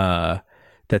options that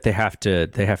they have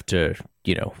to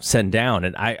send down.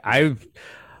 And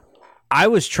I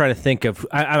was trying to think of,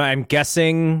 I'm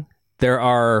guessing there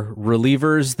are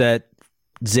relievers that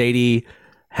Zaidi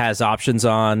has options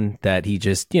on, that he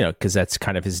just, because that's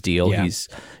kind of his deal. Yeah.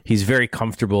 He's very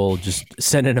comfortable just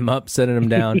sending him up, sending him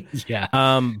down. Yeah.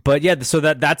 But yeah, so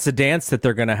that's a dance that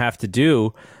they're going to have to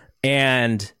do.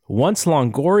 And once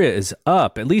Longoria is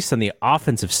up, at least on the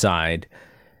offensive side,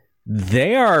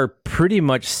 they are pretty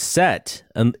much set.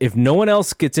 And if no one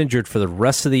else gets injured for the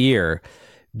rest of the year,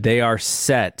 they are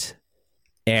set.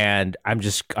 And I'm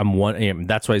wondering,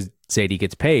 that's why Zaidi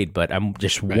gets paid, but I'm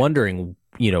just wondering,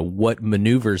 what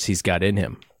maneuvers he's got in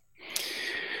him.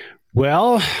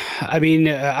 Well, I mean,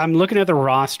 I'm looking at the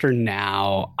roster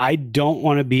now. I don't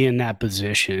want to be in that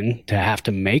position to have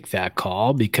to make that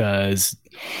call, because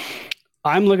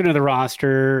I'm looking at the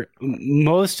roster.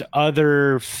 Most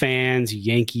other fans,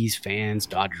 Yankees fans,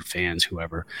 Dodger fans,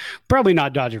 whoever, probably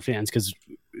not Dodger fans because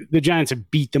the Giants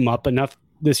have beat them up enough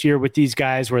this year with these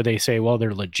guys where they say, well,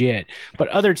 they're legit. But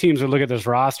other teams would look at this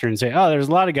roster and say, oh, there's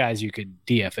a lot of guys you could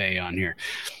DFA on here.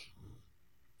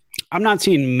 I'm not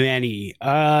seeing many.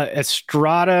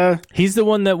 Estrada. He's the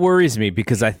one that worries me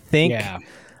because I think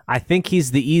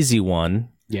he's the easy one.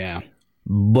 Yeah.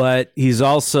 But he's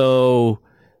also,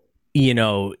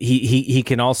 he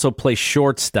can also play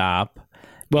shortstop.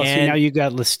 Well, see, now you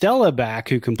got LaStella back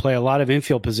who can play a lot of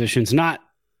infield positions, not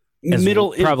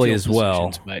middle probably as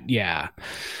well. But yeah.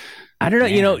 I don't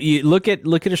know. You look at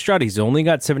Estrada. He's only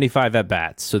got 75 at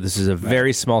bats, so this is a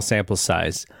very small sample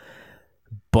size.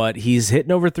 But he's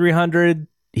hitting over 300.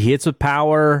 He hits with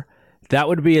power. That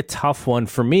would be a tough one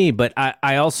for me. But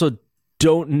I also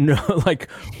don't know, like,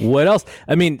 what else?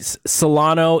 I mean,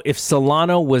 Solano, if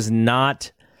Solano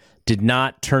did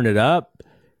not turn it up,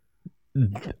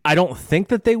 I don't think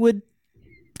that they would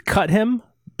cut him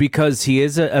because he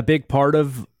is a big part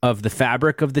of the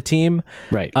fabric of the team.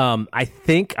 Right. I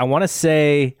want to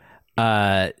say,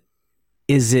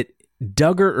 is it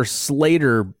Duggar or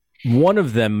Slater? One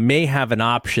of them may have an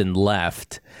option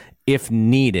left if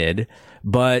needed.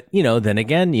 But, then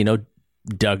again,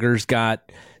 Duggar's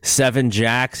got 7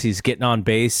 jacks. He's getting on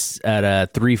base at a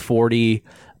 340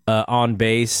 on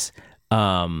base.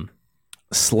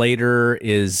 Slater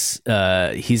is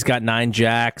he's got 9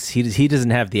 jacks. He doesn't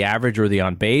have the average or the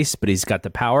on base, but he's got the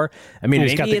power. I mean,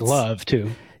 he's got the glove too.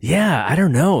 Yeah, I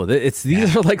don't know.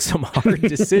 These are like some hard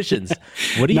decisions.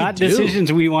 What do you do? Not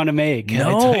decisions we want to make.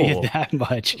 No. I tell you that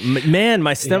much. Man,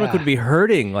 my stomach would be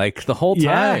hurting like the whole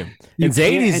time. Yeah, and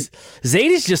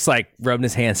Zadie's just like rubbing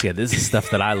his hands together. This is stuff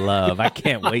that I love. I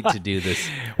can't wait to do this.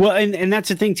 Well, and that's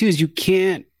the thing too, is you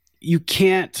can't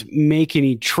make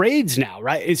any trades now,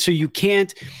 right? So you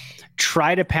can't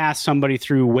try to pass somebody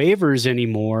through waivers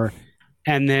anymore.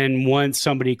 And then once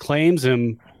somebody claims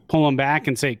them, pull them back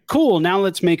and say, cool, now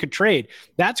let's make a trade.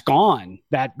 That's gone.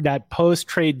 That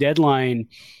post-trade deadline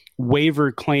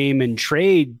waiver claim and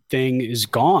trade thing is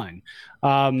gone.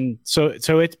 So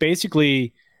it's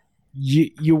basically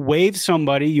you waive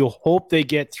somebody, you hope they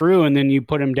get through, and then you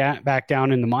put them back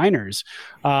down in the minors.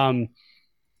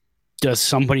 Does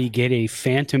somebody get a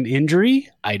phantom injury?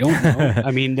 I don't know. I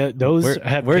mean, those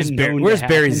have where's been known where's to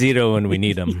Barry happen. Zito when we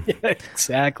need him? Yeah,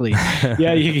 exactly.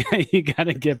 Yeah, you got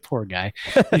to get poor guy.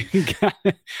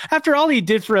 After all he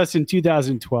did for us in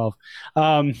 2012,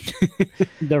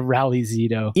 the rally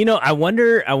Zito. I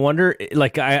wonder.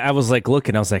 Like I was like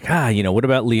looking. I was like, what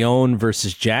about Leon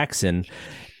versus Jackson?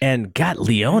 And God,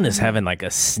 Leon is having like a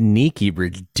sneaky,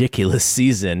 ridiculous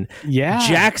season. Yeah,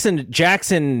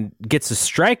 Jackson gets the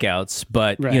strikeouts,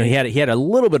 but right. He had a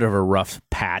little bit of a rough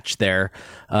patch there,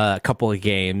 a couple of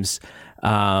games.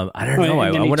 I don't know.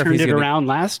 And I wonder turned if he's it gonna... around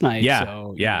last night. Yeah,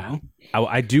 so, yeah.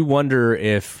 I do wonder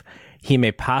if he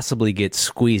may possibly get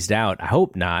squeezed out. I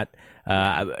hope not.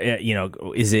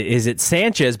 Is it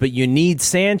Sanchez? But you need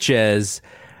Sanchez.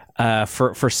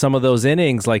 For some of those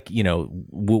innings, like,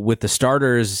 with the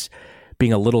starters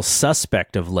being a little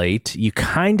suspect of late, you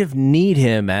kind of need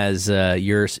him as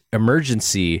your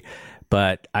emergency.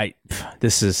 But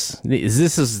this is why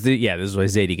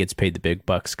Zadie gets paid the big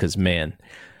bucks, because man,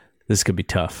 this could be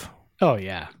tough. Oh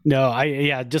yeah,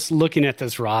 no, just looking at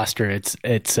this roster, it's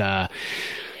man,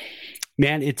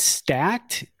 it's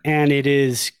stacked and it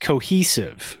is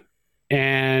cohesive.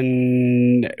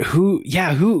 And who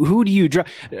do you draw?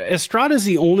 Estrada's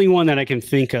the only one that I can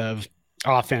think of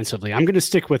offensively. I'm going to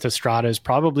stick with Estrada is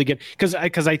probably good because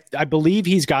I believe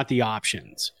he's got the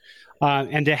options.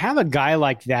 And to have a guy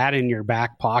like that in your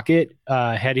back pocket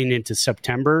heading into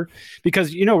September,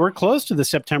 because we're close to the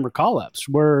September call-ups.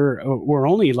 We're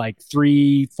only like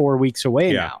 3-4 weeks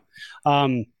away now.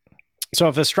 So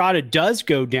if Estrada does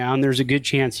go down, there's a good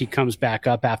chance he comes back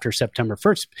up after September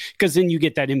 1st, because then you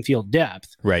get that infield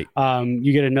depth. Right.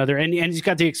 You get another, and he's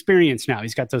got the experience now.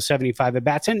 He's got those 75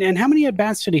 at-bats. And how many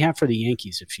at-bats did he have for the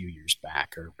Yankees a few years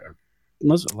back? Or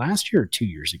was it last year or 2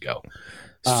 years ago?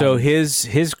 So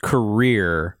his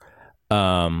career,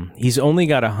 he's only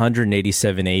got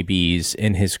 187 ABs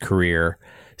in his career,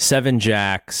 7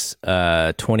 jacks,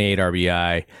 28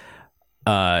 RBI.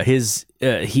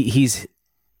 He's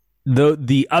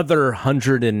the other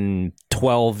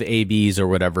 112 ABs or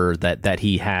whatever that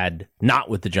he had not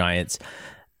with the Giants,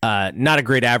 not a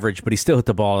great average, but he still hit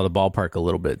the ball at the ballpark a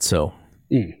little bit. So.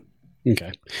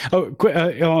 Okay.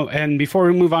 And before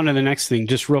we move on to the next thing,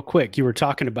 just real quick, you were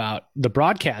talking about the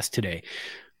broadcast today.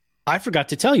 I forgot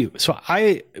to tell you. So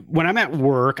when I'm at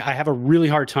work, I have a really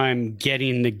hard time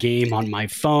getting the game on my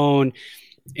phone.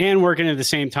 and working at the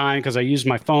same time because I use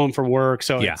my phone for work.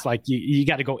 So it's like you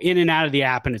got to go in and out of the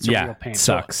app, and it's a real pain. It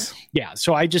sucks.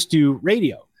 So I just do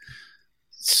radio.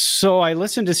 So I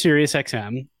listen to Sirius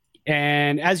XM.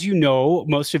 And as you know,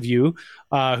 most of you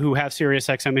who have Sirius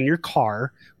XM in your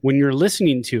car, when you're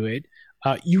listening to it,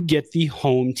 you get the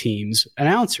home team's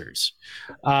announcers.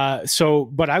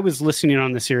 But I was listening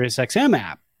on the Sirius XM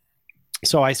app.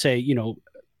 So I say,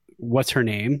 what's her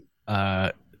name?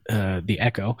 The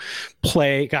Echo.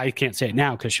 Play. I can't say it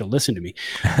now because she'll listen to me.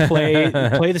 Play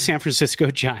the San Francisco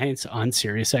Giants on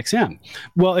Sirius XM.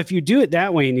 Well, if you do it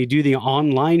that way and you do the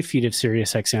online feed of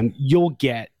Sirius XM, you'll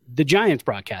get the Giants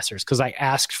broadcasters because I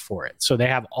asked for it. So they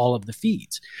have all of the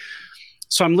feeds.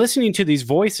 So I'm listening to these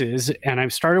voices and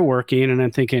I've started working and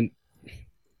I'm thinking,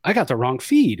 I got the wrong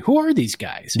feed. Who are these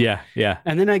guys? Yeah.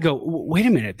 And then I go, wait a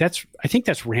minute. I think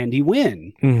that's Randy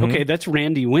Wynn. Mm-hmm. Okay, that's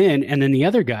Randy Wynn. And then the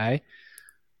other guy,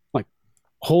 like,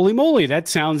 holy moly, that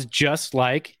sounds just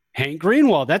like Hank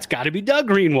Greenwald. That's got to be Doug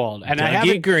Greenwald. And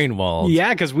Dougie Greenwald.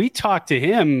 Yeah, because we talked to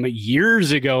him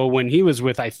years ago when he was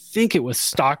with, I think it was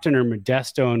Stockton or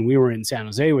Modesto, and we were in San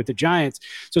Jose with the Giants.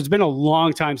 So it's been a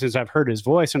long time since I've heard his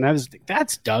voice, and I was like,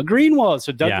 that's Doug Greenwald.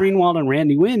 So Doug Greenwald and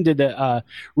Randy Wynn did a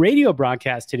radio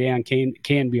broadcast today on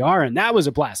KNBR, and that was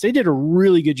a blast. They did a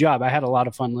really good job. I had a lot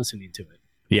of fun listening to it.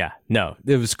 Yeah, no,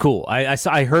 it was cool.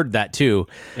 I heard that too.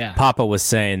 Yeah. Papa was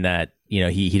saying that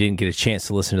he didn't get a chance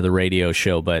to listen to the radio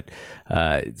show, but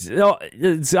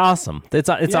it's awesome. It's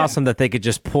awesome that they could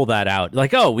just pull that out.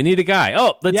 Like, oh, we need a guy.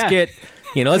 Oh,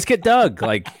 let's get Doug.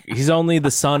 Like, he's only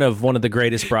the son of one of the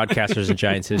greatest broadcasters in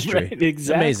Giants history. Right,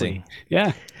 exactly. Amazing.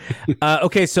 Yeah.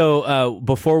 Okay, so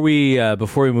before we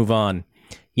move on,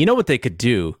 you know what they could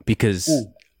do, because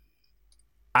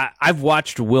I've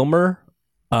watched Wilmer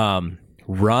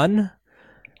run,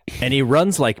 and he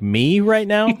runs like me right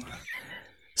now.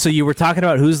 So you were talking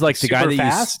about who's like the Super guy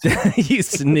fast? that you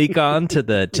sneak on to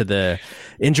the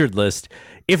injured list.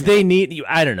 If they need you,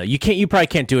 I don't know. You probably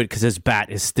can't do it because his bat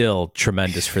is still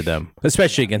tremendous for them,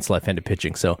 especially against left-handed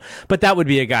pitching. So, but that would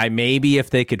be a guy maybe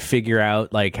if they could figure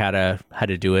out like how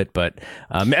to do it. But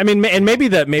I mean, and maybe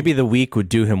the week would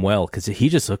do him well because he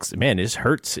just looks, man, it just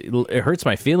hurts. It hurts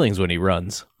my feelings when he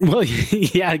runs. Well,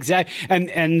 yeah, exactly.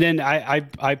 And then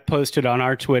I posted on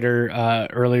our Twitter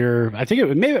earlier. I think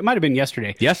it might have been yesterday.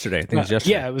 I think it was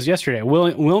yesterday. Yeah, it was yesterday.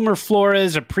 Wilmer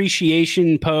Flores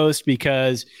appreciation post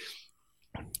because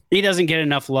he doesn't get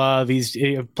enough love.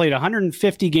 He played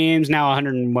 150 games now,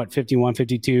 51,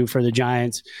 52 for the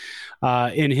Giants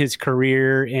in his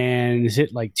career, and he's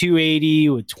hit like 280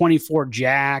 with 24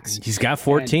 jacks. He's got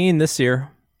 14 this year.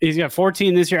 He's got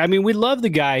 14 this year. I mean, we love the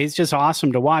guy. He's just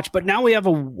awesome to watch. But now we have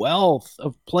a wealth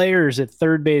of players at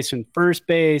third base and first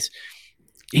base.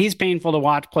 He's painful to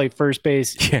watch play first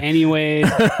base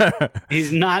anyways.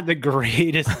 He's not the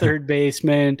greatest third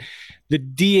baseman. The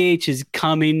DH is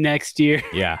coming next year.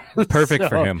 Yeah, perfect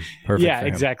for him.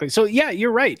 Exactly. So,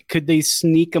 you're right. Could they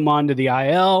sneak him onto the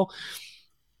IL?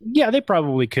 Yeah, they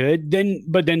probably could.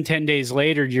 But then 10 days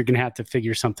later, you're going to have to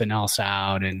figure something else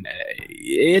out, and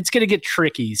it's going to get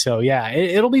tricky. So, yeah,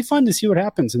 it'll be fun to see what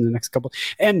happens in the next couple.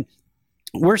 And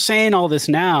we're saying all this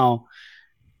now,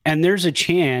 and there's a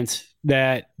chance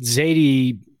that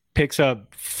Zadie picks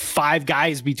up 5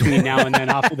 guys between now and then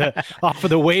off of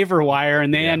the waiver wire,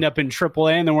 and they end up in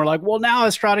AAA, and then we're like, well, now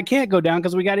Estrada can't go down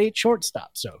because we got 8 shortstops.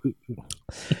 So,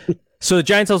 so the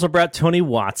Giants also brought Tony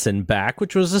Watson back,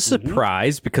 which was a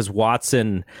surprise because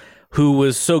Watson, who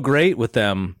was so great with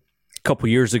them a couple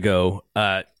years ago,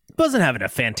 wasn't having a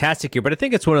fantastic year. But I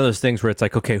think it's one of those things where it's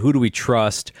like, okay, who do we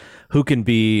trust? Who can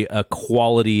be a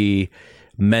quality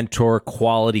mentor,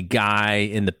 quality guy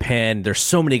in the pen? There's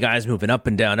so many guys moving up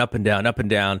and down, up and down, up and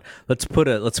down. Let's put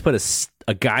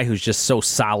a guy who's just so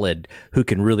solid who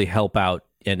can really help out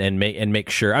and make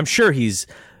sure. I'm sure he's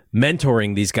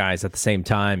mentoring these guys at the same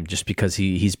time just because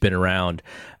he's been around.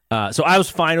 So I was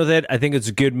fine with it. I think it's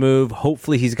a good move.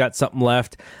 Hopefully he's got something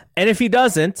left. And if he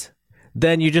doesn't,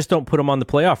 then you just don't put him on the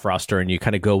playoff roster and you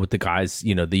kind of go with the guys,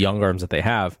 the young arms that they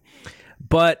have.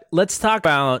 But let's talk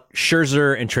about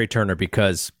Scherzer and Trey Turner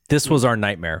because this was our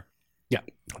nightmare. Yeah.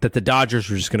 That the Dodgers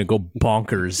were just going to go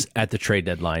bonkers at the trade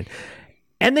deadline.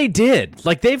 And they did.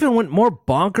 Like, they even went more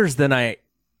bonkers than I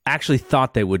actually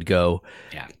thought they would go.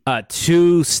 Yeah.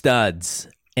 2 studs.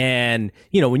 And,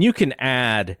 when you can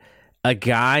add a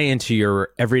guy into your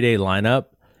everyday lineup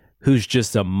who's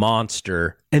just a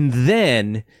monster, and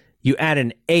then you add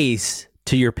an ace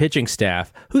to your pitching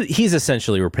staff, he's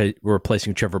essentially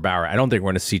replacing Trevor Bauer. I don't think we're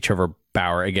going to see Trevor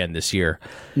Bauer again this year.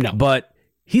 No. But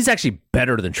he's actually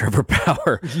better than Trevor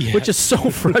Bauer, which is so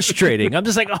frustrating. I'm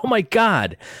just like, oh my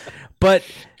God. But,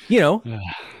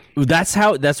 That's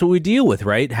what we deal with,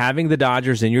 right? Having the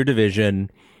Dodgers in your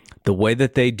division, the way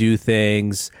that they do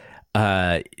things,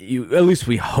 at least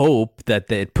we hope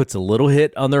that it puts a little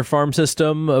hit on their farm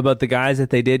system about the guys that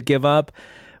they did give up.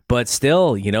 But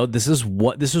still, this is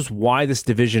why this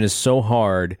division is so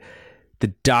hard. The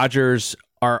Dodgers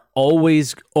are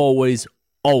always, always,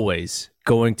 always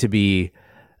going to be,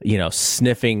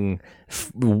 sniffing,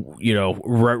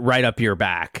 right up your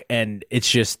back. And it's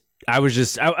just, I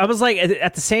was like,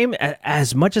 at the same,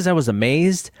 as much as I was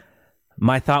amazed,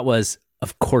 my thought was,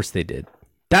 of course they did.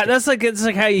 It's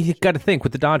like how you got to think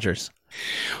with the Dodgers.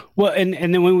 Well, and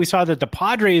then when we saw that the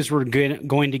Padres were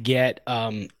going to get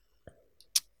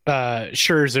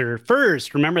Scherzer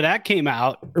first, remember that came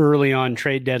out early on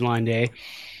trade deadline day,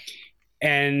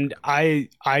 and I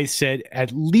said,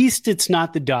 at least it's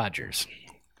not the Dodgers.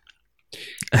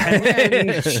 And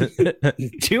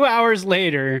then 2 hours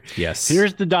later, yes,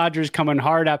 here's the Dodgers coming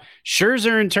hard up.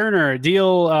 Scherzer and Turner,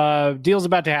 deal's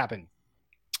about to happen.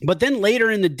 But then later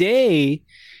in the day,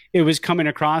 it was coming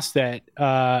across that,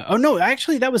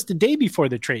 actually, that was the day before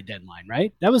the trade deadline,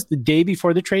 right? That was the day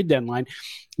before the trade deadline,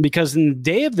 because in the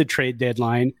day of the trade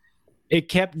deadline,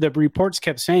 the reports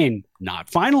kept saying,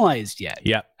 not finalized yet.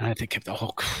 Yeah. And I think,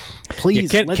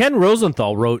 please. Yeah, Ken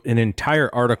Rosenthal wrote an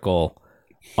entire article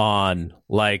on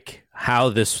like how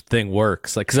this thing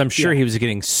works, like, because I'm sure he was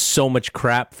getting so much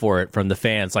crap for it from the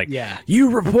fans, like, you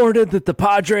reported that the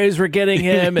Padres were getting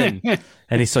him,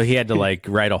 and so he had to like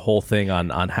write a whole thing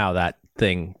on how that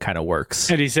thing kind of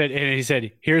works. And he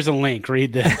said, here's a link,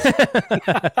 read this.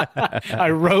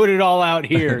 I wrote it all out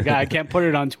here. God, I can't put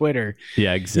it on Twitter.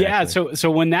 Yeah, exactly. Yeah,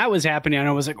 so when that was happening,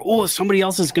 I was like, oh, somebody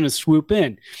else is going to swoop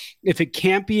in. If it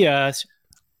can't be us,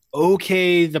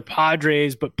 okay, the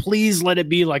Padres, but please let it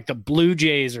be like the Blue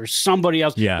Jays or somebody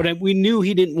else. Yeah. But we knew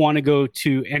he didn't want to go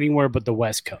to anywhere but the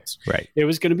West Coast. Right. It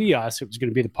was going to be us. It was going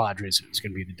to be the Padres. It was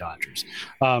going to be the Dodgers.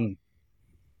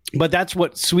 But that's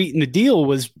what sweetened the deal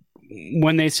was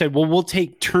when they said, well, we'll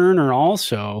take Turner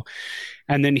also.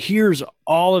 And then here's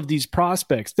all of these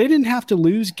prospects. They didn't have to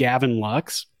lose Gavin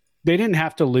Lux. They didn't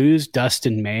have to lose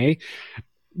Dustin May.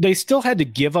 They still had to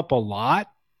give up a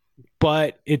lot.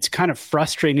 But it's kind of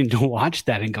frustrating to watch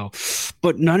that and go,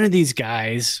 but none of these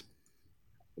guys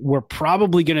were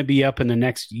probably going to be up in the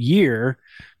next year,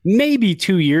 maybe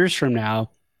 2 years from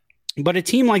now. But a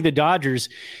team like the Dodgers,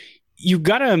 you've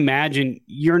got to imagine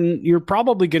you're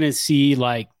probably going to see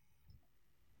like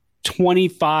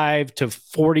 25 to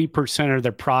 40% of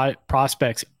their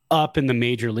prospects up in the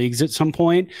major leagues at some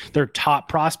point, their top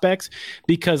prospects,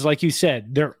 because like you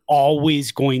said, they're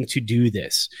always going to do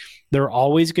this. They're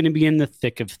always going to be in the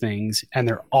thick of things, and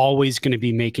they're always going to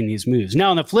be making these moves. Now,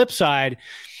 on the flip side,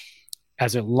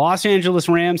 as a Los Angeles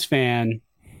Rams fan,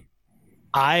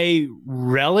 I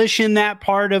relish in that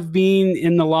part of being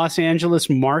in the Los Angeles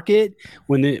market.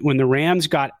 When the Rams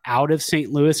got out of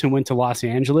St. Louis and went to Los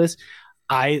Angeles,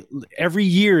 every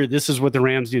year, this is what the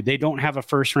Rams do. They don't have a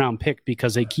first round pick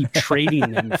because they keep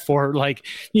trading them for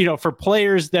for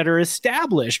players that are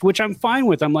established, which I'm fine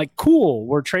with. I'm like, cool.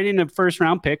 We're trading a first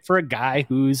round pick for a guy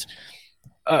who's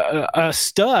a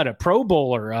stud, a Pro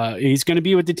Bowler. He's going to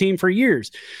be with the team for years.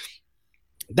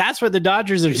 That's what the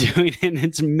Dodgers are doing. And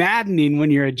it's maddening when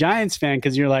you're a Giants fan,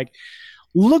 because you're like,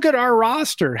 look at our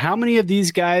roster. How many of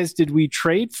these guys did we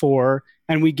trade for?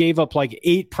 And we gave up like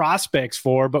 8 prospects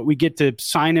for, but we get to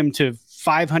sign them to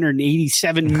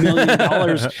 $587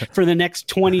 million for the next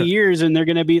 20 years. And they're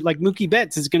going to be like Mookie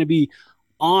Betts is going to be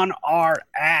on our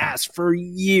ass for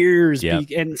years. Yep.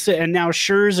 And now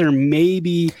Scherzer,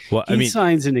 maybe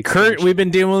signs an extension. We've been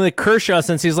dealing with Kershaw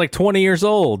since he's like 20 years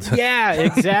old. Yeah,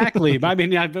 exactly. I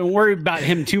mean, I've been worried about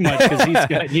him too much because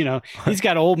he's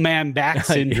got old man back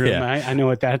syndrome. Yeah. I know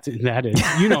what that is.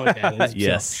 You know what that is.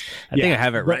 Yes. So, I think I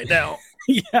have it right now.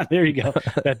 Yeah, there you go.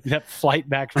 That flight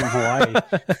back from Hawaii.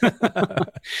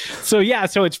 So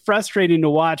it's frustrating to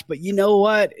watch, but you know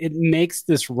what? It makes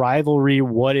this rivalry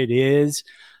what it is.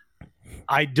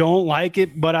 I don't like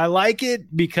it, but I like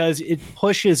it because it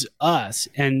pushes us.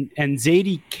 And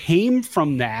Zadie came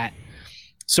from that.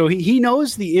 So he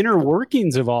knows the inner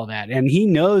workings of all that. And he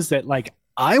knows that, like,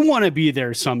 I want to be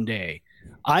there someday.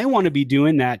 I want to be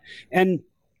doing that. And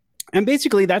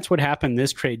basically, that's what happened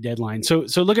this trade deadline. So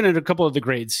looking at a couple of the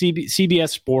grades, CBS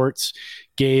Sports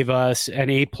gave us an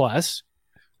A+.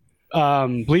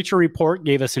 Bleacher Report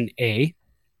gave us an A.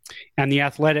 And The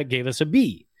Athletic gave us a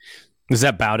B. Is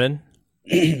that Bowden? I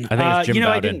think it's Jim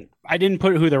Bowden. I didn't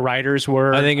put who the writers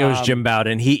were. I think it was Jim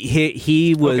Bowden.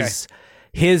 He was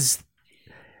his.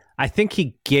 I think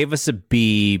he gave us a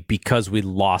B because we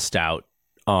lost out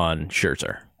on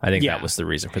Scherzer. I think that was the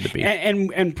reason for the B.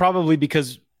 And probably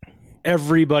because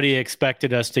everybody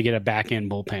expected us to get a back end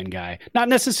bullpen guy, not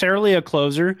necessarily a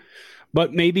closer,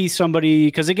 but maybe somebody,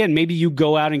 because again, maybe you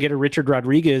go out and get a Richard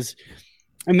Rodriguez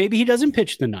and maybe he doesn't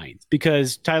pitch the ninth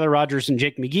because Tyler Rogers and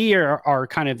Jake McGee are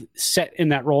kind of set in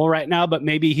that role right now, but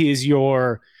maybe he is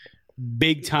your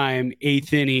big time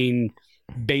eighth inning,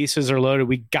 bases are loaded,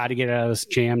 we got to get out of this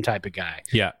jam type of guy.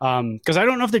 Yeah. Because I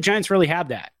don't know if the Giants really have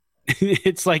that.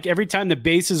 It's like every time the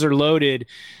bases are loaded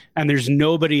and there's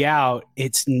nobody out,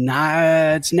 it's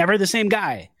never the same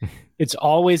guy. It's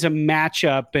always a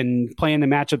matchup and playing the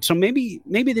matchup. So maybe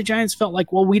the Giants felt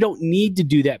like, well, we don't need to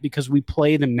do that because we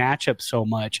play the matchup so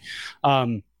much.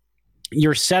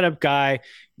 Your setup guy,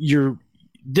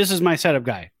 this is my setup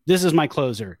guy. This is my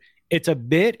closer. It's a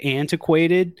bit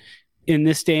antiquated in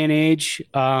this day and age.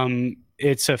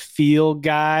 It's a feel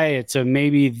guy. It's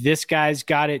maybe this guy's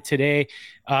got it today.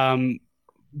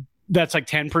 That's like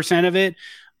 10% of it,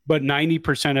 but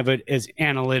 90% of it is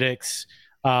analytics.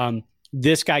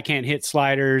 This guy can't hit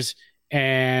sliders,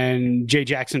 and Jay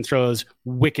Jackson throws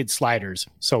wicked sliders.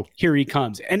 So here he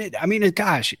comes. And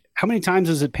gosh, how many times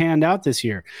has it panned out this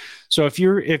year? So if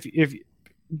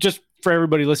just for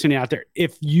everybody listening out there,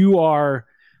 if you are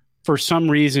for some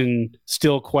reason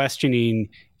still questioning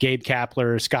Gabe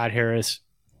Kapler, Scott Harris,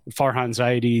 Farhan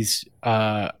Zaidi's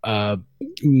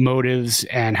motives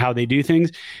and how they do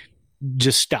things,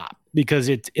 just stop, because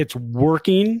it's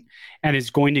working and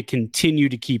it's going to continue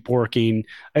to keep working.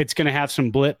 It's going to have some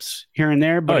blips here and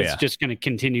there, but it's just going to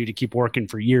continue to keep working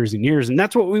for years and years. And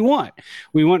that's what we want.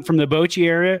 We went from the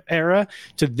Bochy era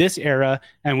to this era,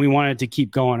 and we wanted to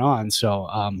keep going on. So,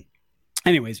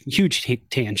 anyways, huge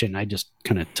tangent. I just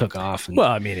kind of took off.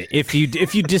 Well, I mean, if you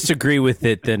disagree with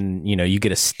it, then you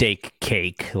get a steak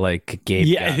cake like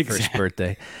Gabe got for his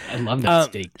birthday. I love that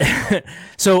steak.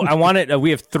 So we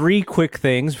have three quick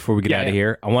things before we get out of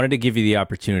here. I wanted to give you the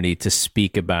opportunity to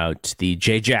speak about the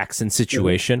Jay Jackson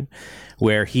situation,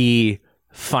 where he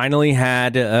finally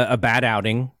had a bad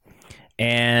outing,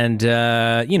 and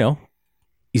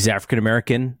he's African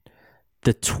American.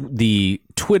 The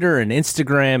Twitter and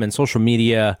Instagram and social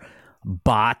media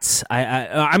bots,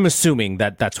 I'm assuming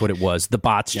that's what it was. The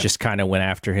bots just kind of went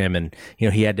after him, and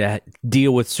he had to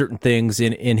deal with certain things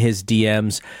in his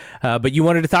DMs. But you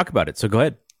wanted to talk about it, so go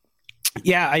ahead.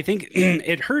 Yeah, I think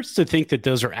it hurts to think that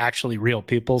those are actually real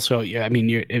people. So yeah, I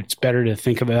mean, it's better to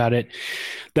think about it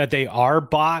that they are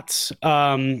bots.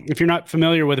 If you're not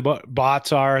familiar with what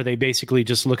bots are, they basically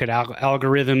just look at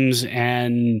algorithms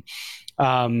and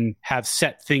have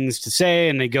set things to say,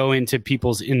 and they go into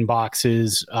people's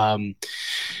inboxes.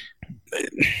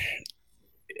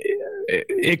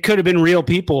 It could have been real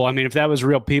people. I mean, if that was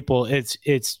real people,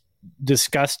 it's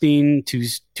disgusting to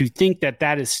think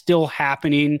that is still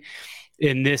happening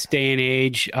in this day and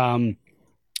age.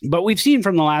 But we've seen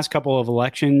from the last couple of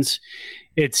elections,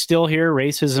 it's still here.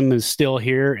 Racism is still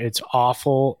here. It's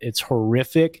awful. It's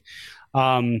horrific.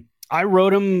 I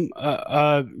wrote him,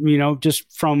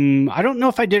 just from, I don't know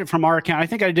if I did it from our account. I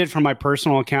think I did it from my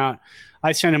personal account.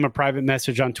 I sent him a private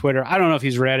message on Twitter. I don't know if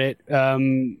he's read it.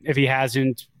 If he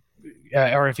hasn't,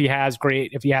 or if he has,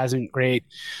 great. If he hasn't, great.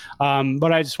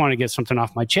 But I just want to get something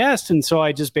off my chest. And so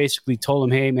I just basically told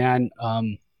him, hey, man,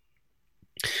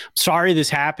 sorry this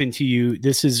happened to you.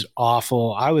 This is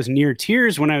awful. I was near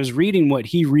tears when I was reading what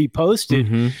he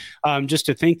reposted, just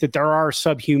to think that there are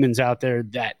subhumans out there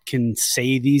that can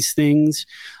say these things,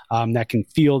 that can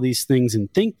feel these things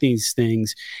and think these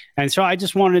things. And so I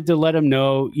just wanted to let him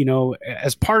know,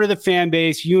 as part of the fan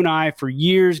base, you and I, for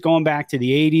years, going back to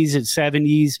the 80s and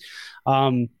 70s,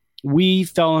 we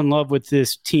fell in love with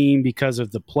this team because of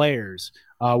the players.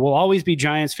 We'll always be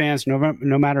Giants fans,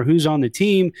 no matter who's on the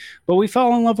team, but we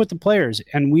fell in love with the players,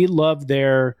 and we love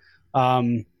their,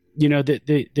 the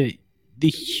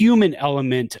human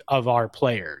element of our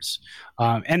players,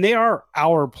 and they are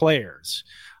our players.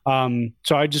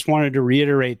 So I just wanted to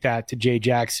reiterate that to Jay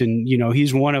Jackson.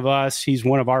 He's one of us. He's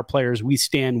one of our players. We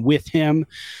stand with him.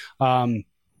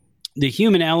 The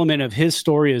human element of his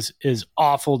story is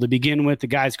awful to begin with. The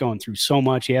guy's going through so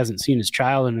much. He hasn't seen his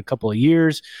child in a couple of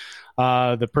years.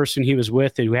 The person he was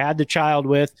with, who had the child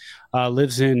with,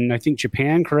 lives in, I think,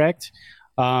 Japan, correct?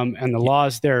 And the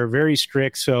laws there are very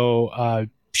strict. So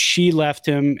she left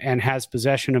him and has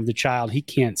possession of the child. He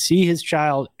can't see his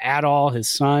child at all, his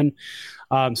son.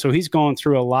 So he's going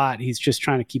through a lot. He's just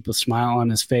trying to keep a smile on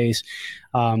his face.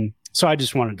 So I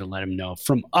just wanted to let him know.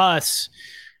 From us,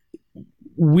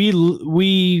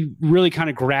 we really kind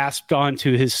of grasped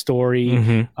onto his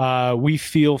story. We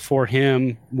feel for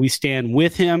him. We stand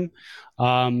with him.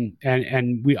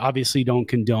 And we obviously don't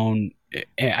condone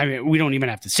I mean, we don't even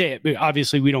have to say it, but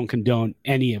obviously we don't condone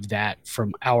any of that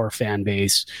from our fan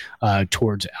base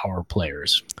towards our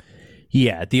players.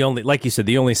 Yeah, like you said,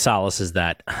 the only solace is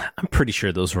that I'm pretty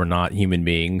sure those were not human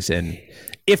beings, and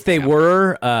if they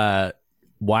were,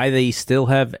 why they still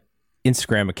have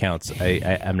Instagram accounts,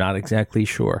 I'm not exactly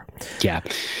sure. Yeah.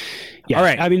 All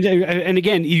right. I mean, and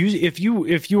again, if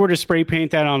you were to spray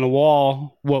paint that on the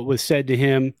wall, what was said to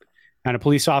him, and a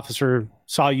police officer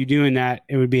saw you doing that,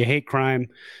 it would be a hate crime.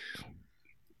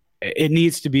 It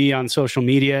needs to be on social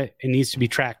media. It needs to be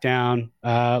tracked down.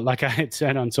 Like I had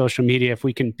said on social media, if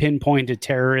we can pinpoint a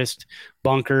terrorist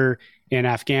bunker in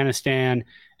Afghanistan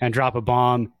and drop a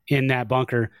bomb in that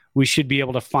bunker, we should be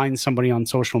able to find somebody on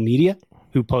social media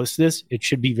who posts this. It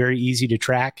should be very easy to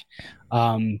track.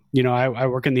 I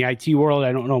work in the IT world.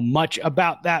 I don't know much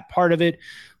about that part of it,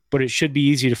 but it should be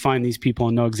easy to find these people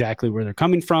and know exactly where they're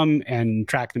coming from and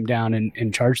track them down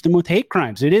and charge them with hate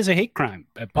crimes. It is a hate crime,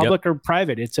 public or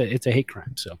private. It's a hate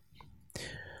crime. So, all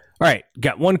right,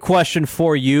 got one question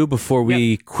for you before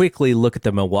we quickly look at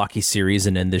the Milwaukee series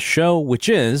and end this show, which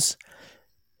is,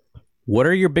 what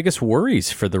are your biggest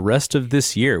worries for the rest of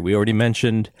this year? We already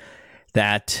mentioned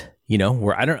that,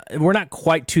 we're not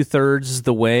quite 2/3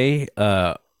 the way.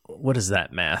 What is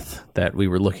that math that we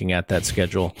were looking at, that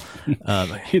schedule?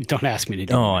 Don't ask me to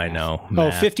do I know.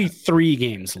 Math. 53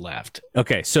 games left.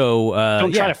 Okay, so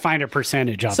don't try to find a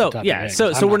percentage off the top of your head.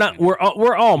 So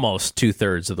we're almost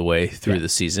 2/3 of the way through the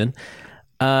season.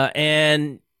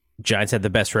 And Giants had the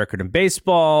best record in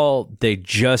baseball. They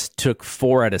just took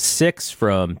 4 out of 6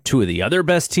 from 2 of the other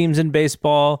best teams in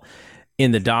baseball,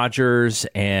 in the Dodgers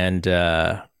and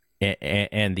the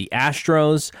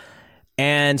Astros.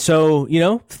 And so,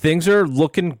 things are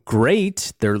looking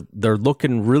great. They're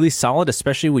looking really solid,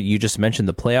 especially what you just mentioned,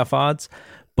 the playoff odds.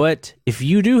 But if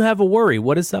you do have a worry,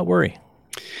 what is that worry?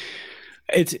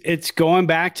 It's going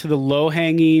back to the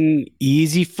low-hanging,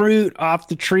 easy fruit off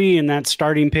the tree in that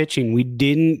starting pitching. We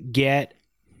didn't get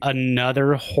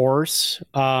another horse.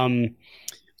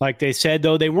 Like they said,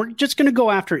 though, they weren't just going to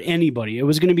go after anybody. It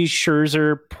was going to be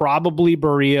Scherzer, probably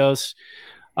Barrios.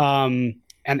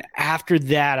 And after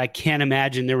that, I can't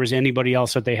imagine there was anybody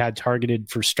else that they had targeted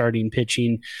for starting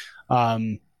pitching.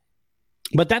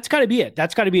 But that's got to be it.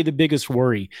 That's got to be the biggest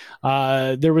worry.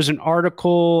 There was an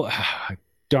article.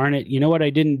 Darn it. You know what I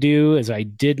didn't do is I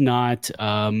did not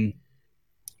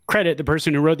credit the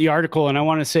person who wrote the article. And I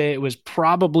want to say it was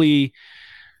probably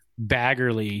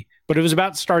Baggerly, but it was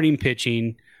about starting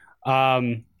pitching.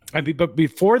 But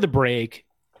before the break,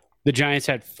 the Giants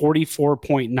had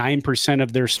 44.9%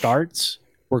 of their starts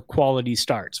were quality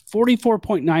starts.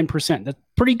 44.9%. That's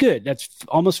pretty good. That's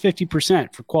almost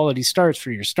 50% for quality starts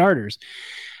for your starters.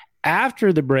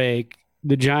 After the break,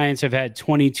 the Giants have had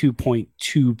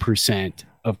 22.2%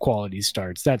 of quality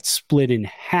starts. That's split in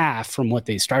half from what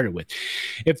they started with.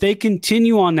 If they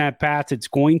continue on that path, it's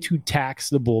going to tax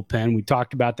the bullpen. We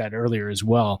talked about that earlier as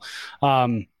well.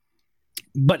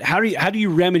 But how do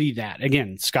you remedy that?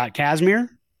 Again, Scott Kazmir,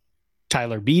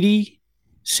 Tyler Beede,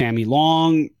 Sammy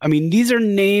Long. I mean, these are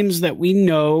names that we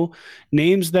know,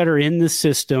 names that are in the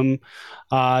system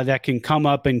that can come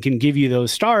up and can give you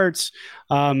those starts.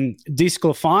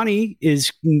 DeSclafani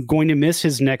is going to miss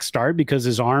his next start because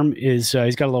his arm is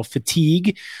he's got a little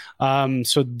fatigue.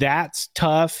 So that's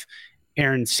tough.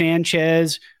 Aaron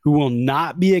Sanchez, who will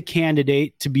not be a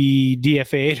candidate to be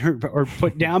DFA'd or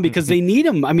put down because they need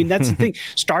him. I mean, that's the thing.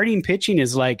 Starting pitching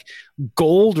is like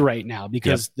gold right now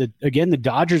because, the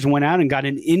Dodgers went out and got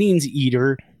an innings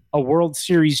eater, a World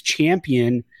Series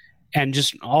champion, and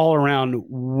just all-around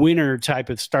winner type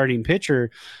of starting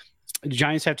pitcher. The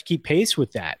Giants have to keep pace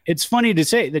with that. It's funny to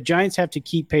say the Giants have to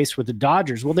keep pace with the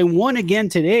Dodgers. Well, they won again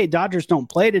today. Dodgers don't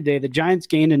play today. The Giants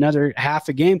gained another half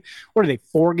a game. What are they,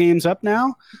 4 games up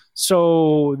now?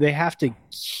 So they have to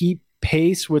keep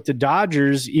pace with the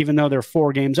Dodgers, even though they're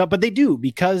 4 games up. But they do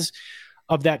because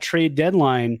of that trade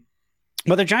deadline.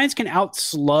 But the Giants can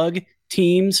outslug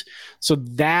teams. So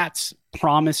that's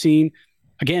promising.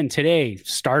 Again, today,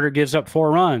 starter gives up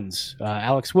 4 runs.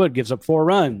 Alex Wood gives up 4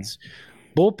 runs.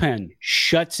 Bullpen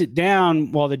shuts it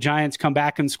down while the Giants come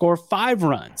back and score 5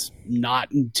 runs. Not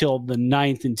until the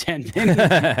 9th and 10th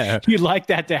inning. You'd like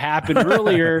that to happen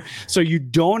earlier so you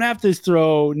don't have to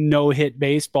throw no-hit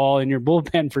baseball in your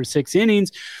bullpen for 6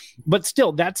 innings. But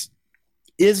still,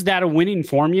 is that a winning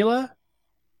formula?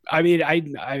 I mean,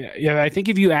 I think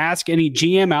if you ask any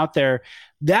GM out there,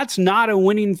 that's not a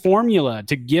winning formula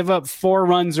to give up 4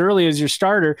 runs early as your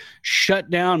starter, shut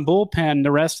down bullpen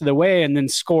the rest of the way, and then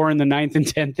score in the 9th and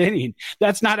 10th inning.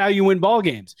 That's not how you win ball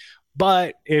games.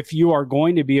 But if you are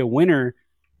going to be a winner,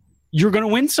 you're going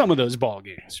to win some of those ball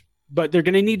games. but they're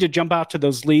going to need to jump out to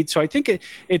those leads. So I think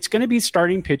it's going to be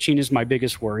starting pitching is my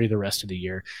biggest worry the rest of the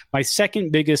year. My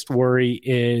second biggest worry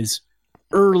is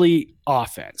early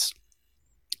offense.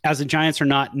 As the Giants are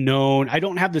not known, I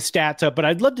don't have the stats up, but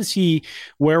I'd love to see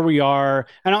where we are.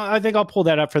 And I think I'll pull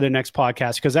that up for the next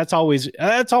podcast because that's always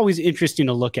interesting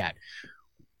to look at.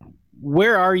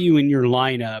 Where are you in your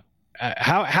lineup?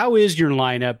 How is your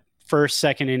lineup? First,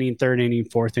 second inning, third inning,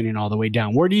 fourth inning, all the way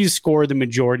down. Where do you score the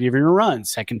majority of your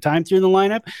runs? Second time through the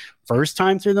lineup, first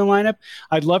time through the lineup.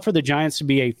 I'd love for the Giants to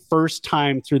be a first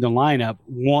time through the lineup,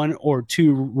 1 or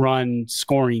 2 run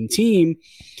scoring team.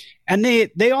 And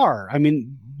they are. I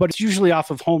mean, but it's usually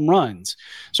off of home runs.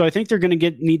 So I think they're going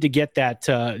to need to get that,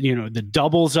 the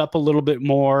doubles up a little bit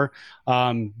more,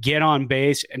 get on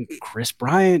base. And Chris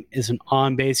Bryant is an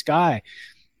on-base guy.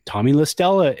 Tommy La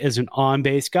Stella is an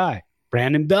on-base guy.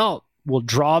 Brandon Belt will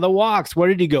draw the walks. Where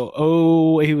did he go?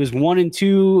 Oh, he was 1 and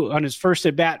 2 on his first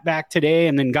at bat back today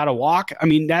and then got a walk. I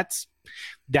mean, that's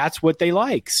what they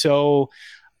like. So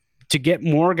to get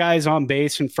more guys on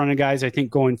base in front of guys, I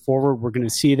think going forward, we're going to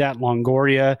see that.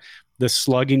 Longoria, the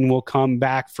slugging will come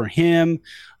back for him.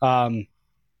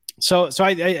 So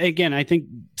I think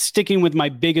sticking with my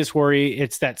biggest worry,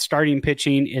 it's that starting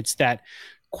pitching. It's that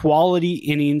quality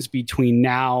innings between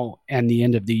now and the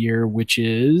end of the year, which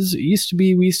is we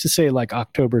used to say like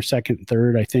October 2nd,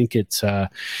 3rd. I think it's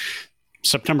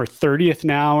September 30th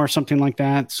now or something like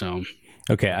that. So.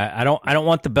 Okay, I don't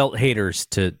want the Belt haters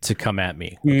to come at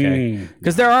me, okay?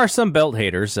 Because there are some Belt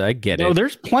haters. I get it. No,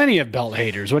 there's plenty of Belt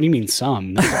haters. What do you mean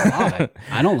some? There's a lot.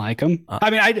 I don't like them. I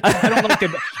mean, I don't like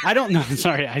the. I don't know.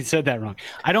 Sorry, I said that wrong.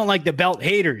 I don't like the Belt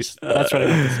haters. That's what I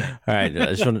meant to say. All right, I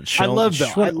just want to show. I love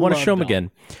Belt. I want to show them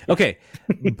again. Okay,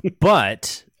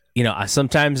 but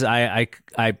sometimes I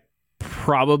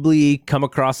probably come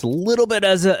across a little bit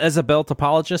as a Belt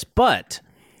apologist, but.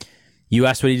 You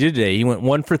asked what he did today. He went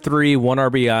 1 for 3, 1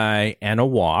 RBI, and a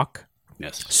walk.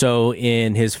 Yes. So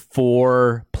in his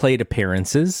 4 plate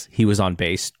appearances, he was on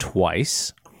base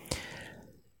twice.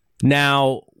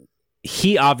 Now,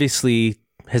 he obviously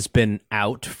has been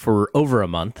out for over a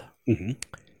month. Mm-hmm.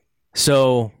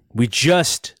 So we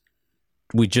just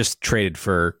traded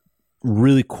for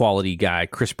really quality guy.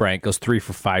 Chris Bryant goes 3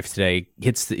 for 5 today.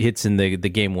 Hits in the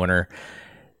game winner.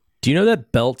 Do you know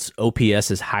that Belt's OPS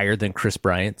is higher than Chris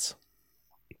Bryant's?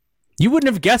 You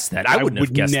wouldn't have guessed that. I wouldn't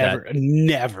have guessed that.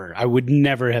 Never. I would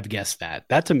never have guessed that.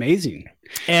 That's amazing.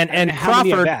 And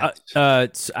Crawford,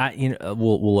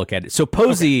 we'll look at it. So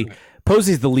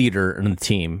Posey's the leader in the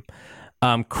team.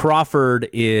 Crawford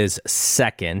is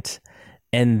second,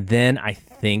 and then I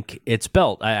think it's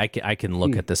Belt. I can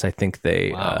look at this. I think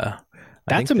they. Wow.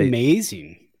 That's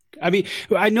amazing. I mean,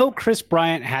 I know Chris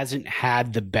Bryant hasn't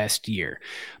had the best year,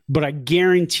 but I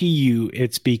guarantee you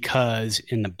it's because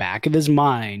in the back of his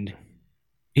mind,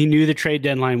 he knew the trade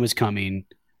deadline was coming.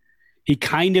 He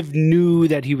kind of knew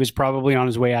that he was probably on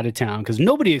his way out of town because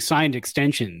nobody signed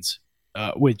extensions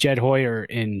with Jed Hoyer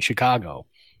in Chicago.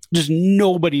 Just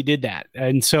nobody did that.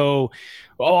 And so,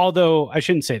 although I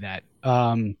shouldn't say that,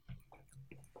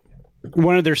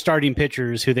 one of their starting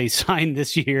pitchers who they signed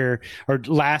this year or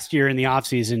last year in the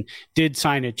offseason did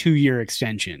sign a 2-year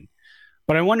extension.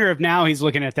 But I wonder if now he's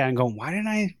looking at that and going, why didn't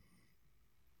I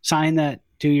sign that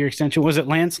 2-year extension? Was it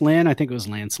Lance Lynn? I think it was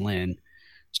Lance Lynn,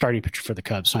 starting pitcher for the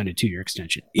Cubs, signed a 2-year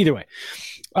extension. Either way.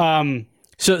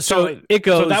 So it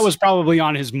goes. So that was probably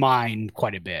on his mind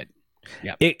quite a bit.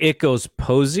 Yeah. It goes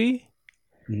Posey,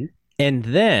 and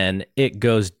then it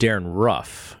goes Darren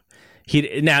Ruff.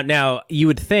 Now you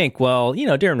would think, well,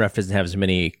 Darren Ruff doesn't have as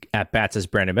many at bats as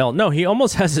Brandon Belt. No, he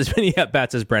almost has as many at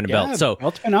bats as Brandon Belt. So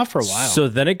Belt's been out for a while. So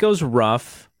then it goes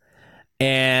Ruff,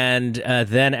 and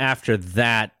then after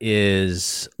that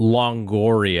is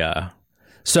Longoria.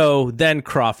 So then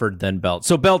Crawford, then Belt.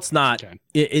 So Belt's not,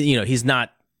 he's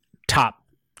not top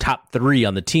 3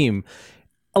 on the team.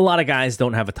 A lot of guys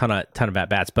don't have a ton of at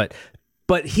bats, but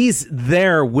he's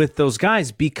there with those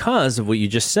guys because of what you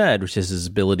just said, which is his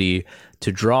ability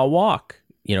to draw a walk.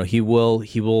 He will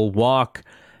walk.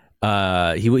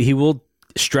 He will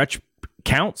stretch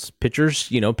counts.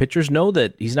 Pitchers know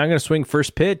that he's not going to swing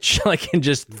first pitch and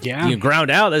just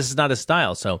ground out. This is not his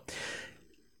style. So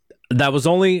I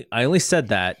only said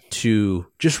that to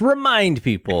just remind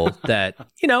people that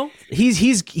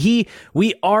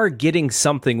we are getting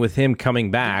something with him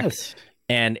coming back. Yes.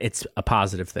 And it's a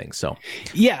positive thing. So,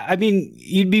 yeah, I mean,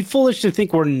 you'd be foolish to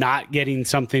think we're not getting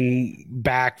something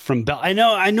back from Belt. I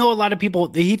know a lot of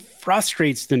people, he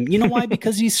frustrates them. You know why?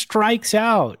 Because he strikes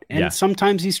out. And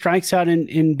sometimes he strikes out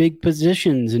in big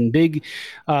positions and big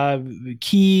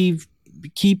key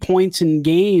points in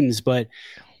games. But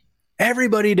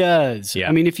Everybody does. Yeah.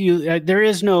 I mean, if you, there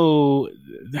is no,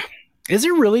 is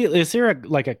there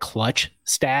a clutch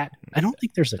stat? I don't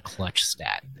think there's a clutch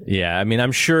stat. Yeah, I mean,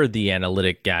 I'm sure the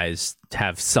analytic guys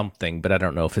have something, but I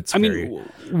don't know if it's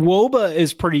WOBA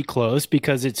is pretty close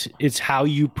because it's how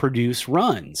you produce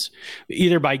runs,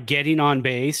 either by getting on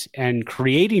base and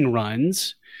creating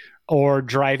runs or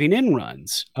driving in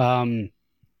runs.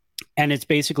 And it's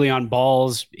basically on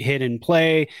balls hit in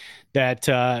play that,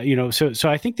 so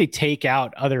I think they take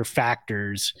out other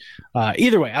factors.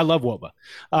 Either way, I love WOBA.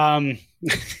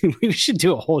 We should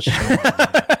do a whole show.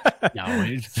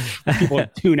 No, people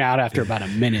tune out after about a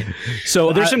minute.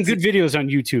 So there's some good videos on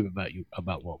YouTube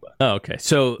about WOBA. Oh, okay.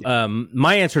 So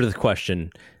my answer to the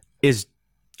question is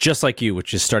just like you,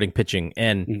 which is starting pitching.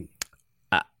 And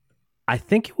I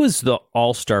think it was the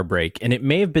All-Star break, and it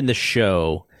may have been the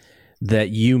show that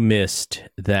you missed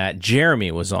that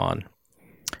Jeremy was on.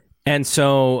 And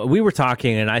so we were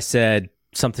talking, and I said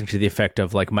something to the effect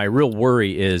of, like, my real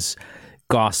worry is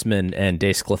Gausman and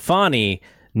DeSclafani,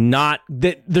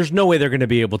 there's no way they're going to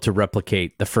be able to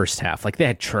replicate the first half. Like, they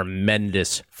had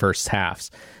tremendous first halves.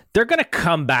 They're going to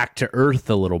come back to earth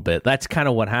a little bit. That's kind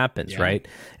of what happens, right?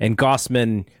 And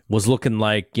Gausman was looking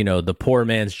like, the poor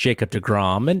man's Jacob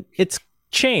deGrom, and it's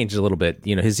changed a little bit.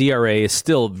 His ERA is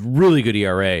still really good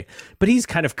ERA, but he's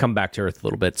kind of come back to earth a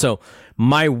little bit. So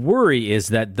my worry is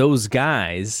that those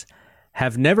guys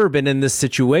have never been in this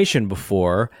situation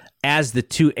before as the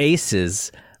two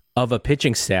aces of a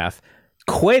pitching staff.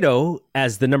 Cueto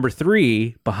as the number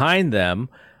 3 behind them,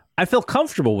 I feel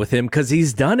comfortable with him because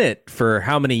he's done it for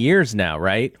how many years now,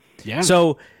 right? Yeah.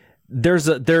 So there's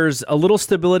a little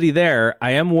stability there.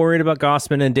 I am worried about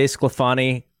Gausman and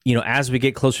DeSclafani. As we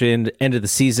get closer to the end of the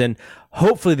season,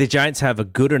 hopefully the Giants have a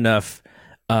good enough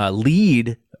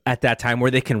lead at that time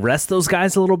where they can rest those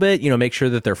guys a little bit, make sure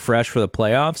that they're fresh for the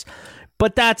playoffs.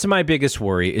 But that's my biggest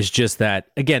worry, is just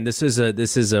that, again, this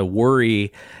is a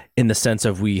worry in the sense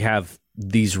of we have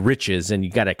these riches and you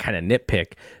got to kind of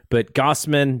nitpick. But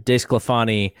Gausman,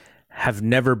 DeSclafani have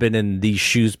never been in these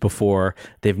shoes before.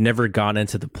 They've never gone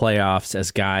into the playoffs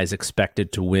as guys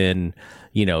expected to win,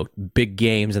 big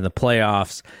games in the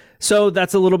playoffs. So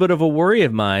that's a little bit of a worry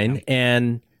of mine,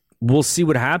 and we'll see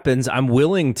what happens. I'm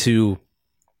willing to,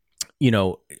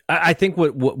 I think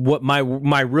what my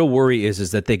real worry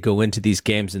is that they go into these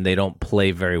games and they don't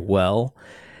play very well.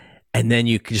 And then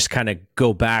you can just kind of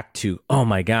go back to, oh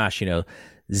my gosh,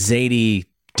 Zaidi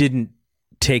didn't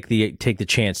take the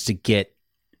chance to get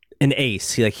an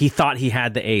ace. He thought he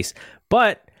had the ace.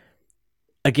 But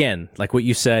again, like what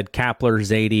you said, Kapler,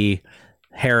 Zaidi,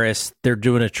 Harris, they're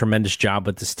doing a tremendous job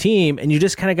with this team. And you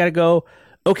just kind of got to go,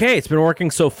 okay, it's been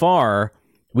working so far.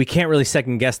 We can't really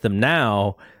second guess them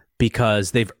now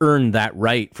because they've earned that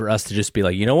right for us to just be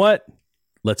like, you know what?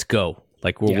 Let's go.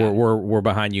 Like we're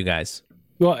behind you guys.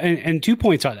 Well, and 2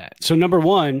 points on that. So number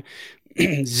one,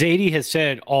 Zaidi has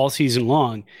said all season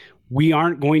long, we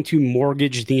aren't going to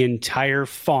mortgage the entire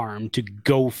farm to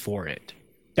go for it.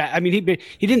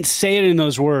 He didn't say it in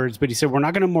those words, but he said, we're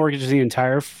not going to mortgage the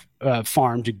entire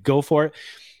farm to go for it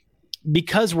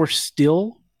because we're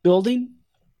still building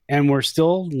and we're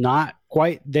still not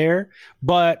quite there.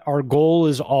 But our goal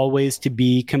is always to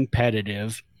be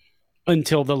competitive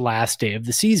until the last day of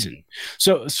the season.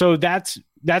 So that's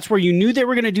where you knew they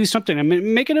were going to do something. I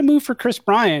mean, making a move for Chris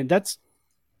Bryant, that's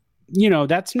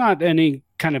not any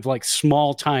kind of like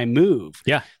small time move.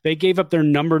 Yeah. They gave up their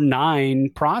number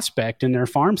 9 prospect in their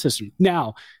farm system.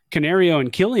 Now, Canario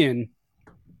and Killian,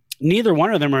 neither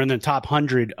one of them are in the top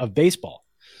 100 of baseball.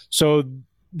 So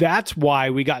that's why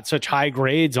we got such high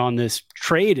grades on this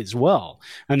trade as well.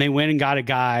 And they went and got a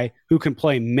guy who can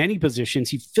play many positions.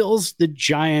 He fills the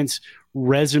Giants'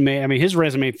 resume. I mean, his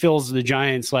resume fills the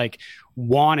Giants like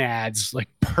want ads like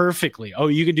perfectly. Oh,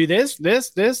 you can do this.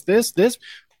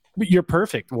 You're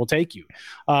perfect. We'll take you.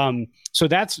 So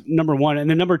that's number one. And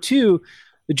then number 2,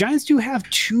 the Giants do have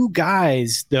 2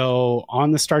 guys, though,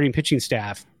 on the starting pitching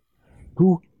staff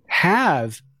who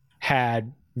have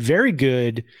had very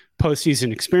good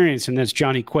postseason experience, and that's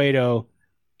Johnny Cueto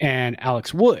and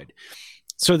Alex Wood.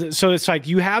 So it's like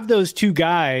you have those 2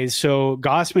 guys, so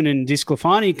Gausman and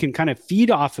DeSclafani can kind of feed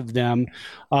off of them.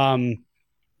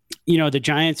 The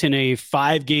Giants in a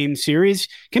 5-game series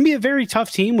can be a very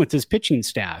tough team with this pitching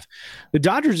staff. The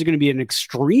Dodgers are going to be an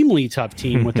extremely tough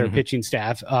team with their pitching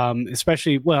staff,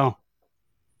 especially, well,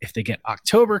 if they get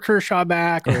October Kershaw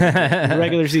back or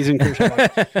regular season Kershaw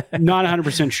back. Not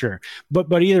 100% sure.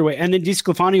 But either way. And then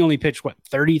DeSclafani only pitched,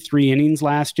 33 innings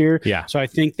last year? Yeah. So I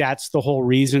think that's the whole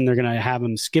reason they're going to have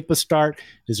him skip a start.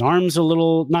 His arm's a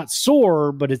little, not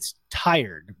sore, but it's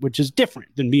tired, which is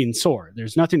different than being sore.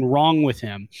 There's nothing wrong with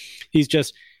him. He's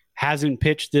just hasn't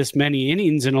pitched this many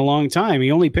innings in a long time. He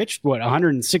only pitched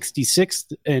 166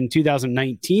 in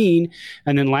 2019,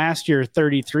 and then last year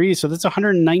 33. So that's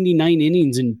 199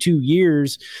 innings in 2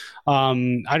 years.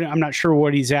 I'm not sure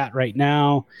what he's at right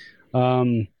now.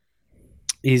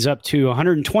 He's up to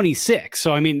 126.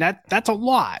 So I mean that's a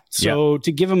lot. So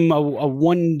to give him a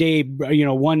 1 day,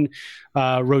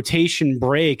 rotation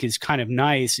break is kind of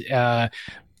nice.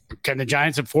 Can the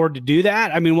Giants afford to do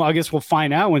that? I mean, well, I guess we'll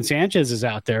find out when Sanchez is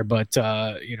out there, but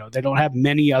they don't have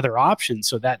many other options.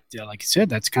 So that, like you said,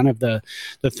 that's kind of the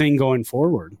thing going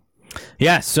forward.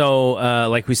 Yeah. So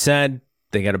like we said,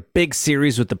 they got a big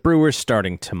series with the Brewers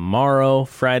starting tomorrow,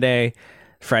 Friday,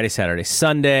 Saturday,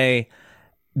 Sunday.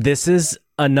 This is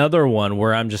another one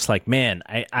where I'm just like, man,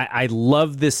 I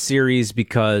love this series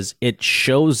because it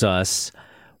shows us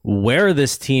where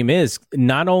this team is.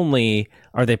 Not only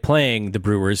are they playing the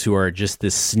Brewers, who are just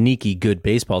this sneaky good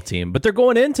baseball team, but they're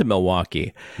going into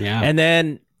Milwaukee. Yeah. And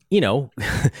then, the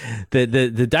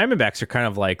Diamondbacks are kind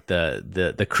of like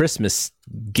the Christmas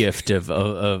gift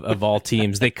of all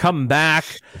teams. They come back,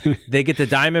 they get the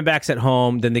Diamondbacks at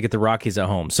home, then they get the Rockies at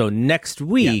home. So next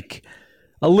week,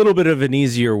 a little bit of an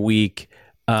easier week.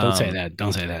 Don't say that.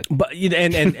 But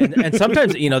and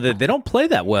sometimes they don't play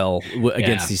that well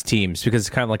against these teams because it's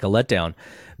kind of like a letdown.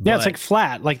 Yeah, it's like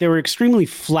flat. Like they were extremely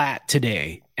flat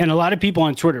today, and a lot of people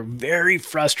on Twitter very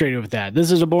frustrated with that.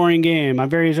 This is a boring game.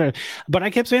 I'm very frustrated. But I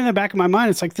kept saying in the back of my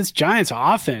mind, it's like this Giants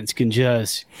offense can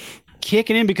just kick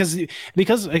it in because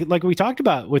like we talked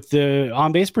about with the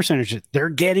on base percentage, they're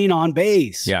getting on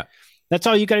base. Yeah, that's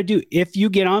all you got to do. If you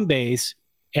get on base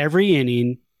every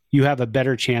inning, you have a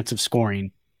better chance of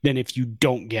scoring than if you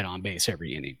don't get on base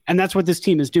every inning. And that's what this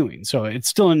team is doing. So it's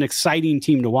still an exciting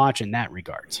team to watch in that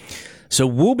regards. So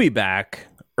we'll be back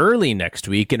early next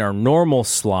week in our normal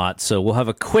slot. So we'll have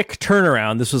a quick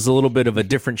turnaround. This was a little bit of a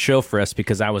different show for us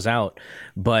because I was out.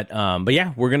 But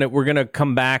yeah, we're gonna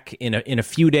come back in a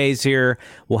few days here.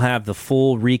 We'll have the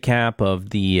full recap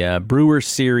of the Brewers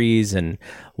series and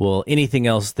anything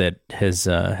else that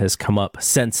has come up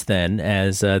since then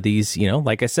as these,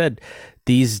 like I said,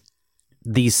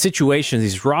 these situations,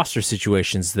 these roster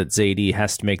situations that Zadie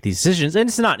has to make these decisions, and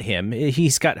it's not him.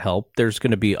 He's got help. There's going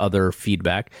to be other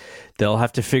feedback. They'll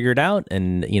have to figure it out,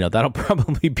 and that'll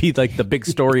probably be like the big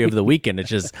story of the weekend.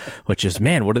 Which is,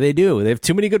 man, what do? They have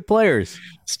too many good players.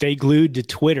 Stay glued to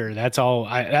Twitter. That's all.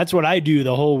 That's what I do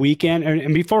the whole weekend.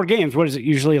 And before games, what is it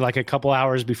usually like a couple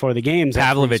hours before the games?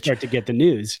 Pavlovich start to get the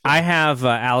news. I have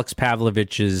Alex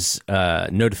Pavlovich's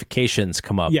notifications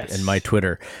come up in my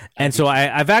Twitter, and so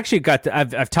I've actually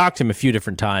I've talked to him a few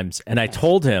different times, and I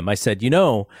told him, I said,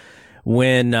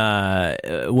 when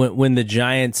the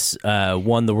Giants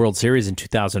won the World Series in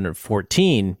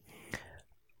 2014.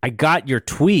 I got your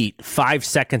tweet 5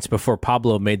 seconds before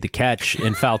Pablo made the catch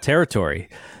in foul territory.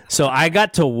 So I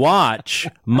got to watch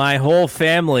my whole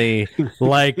family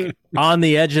like on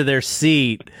the edge of their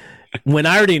seat when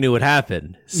I already knew what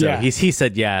happened. So he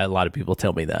said, yeah, a lot of people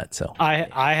tell me that. So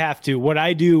I have to. What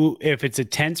I do if it's a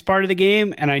tense part of the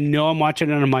game and I know I'm watching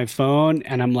it on my phone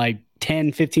and I'm like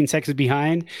 10, 15 seconds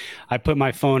behind, I put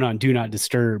my phone on Do Not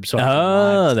Disturb. So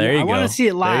there you go. I want to see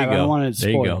it live. I don't want it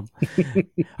spoiled. There you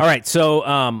go. All right.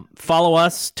 So follow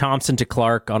us, Thompson to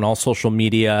Clark, on all social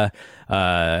media,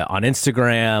 on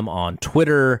Instagram, on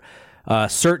Twitter.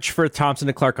 Search for Thompson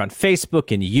to Clark on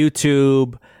Facebook and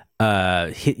YouTube.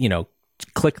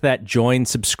 Click that join,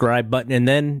 subscribe button. And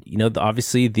then,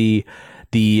 obviously the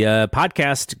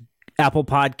podcast, Apple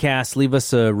Podcasts, leave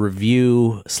us a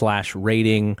review /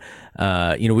 rating.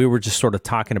 We were just sort of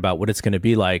talking about what it's going to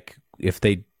be like if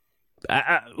they're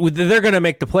going to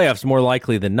make the playoffs more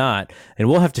likely than not. And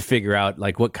we'll have to figure out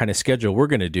like what kind of schedule we're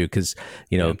going to do. Cause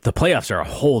the playoffs are a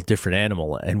whole different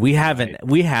animal and we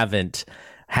haven't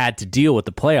had to deal with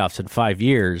the playoffs in 5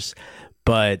 years,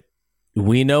 but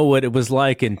we know what it was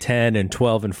like in 10 and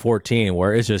 12 and 14,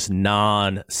 where it's just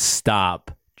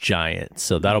non-stop Giants.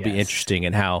 So that'll be interesting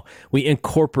in how we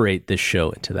incorporate this show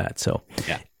into that. So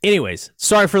anyways,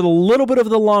 sorry for the little bit of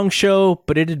the long show,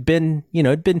 but it had been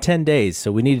 10 days.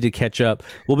 So we needed to catch up.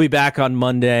 We'll be back on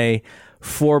Monday.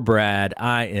 For Brad,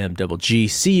 I am Double G.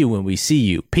 See you when we see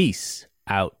you. Peace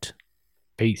out.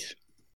 Peace.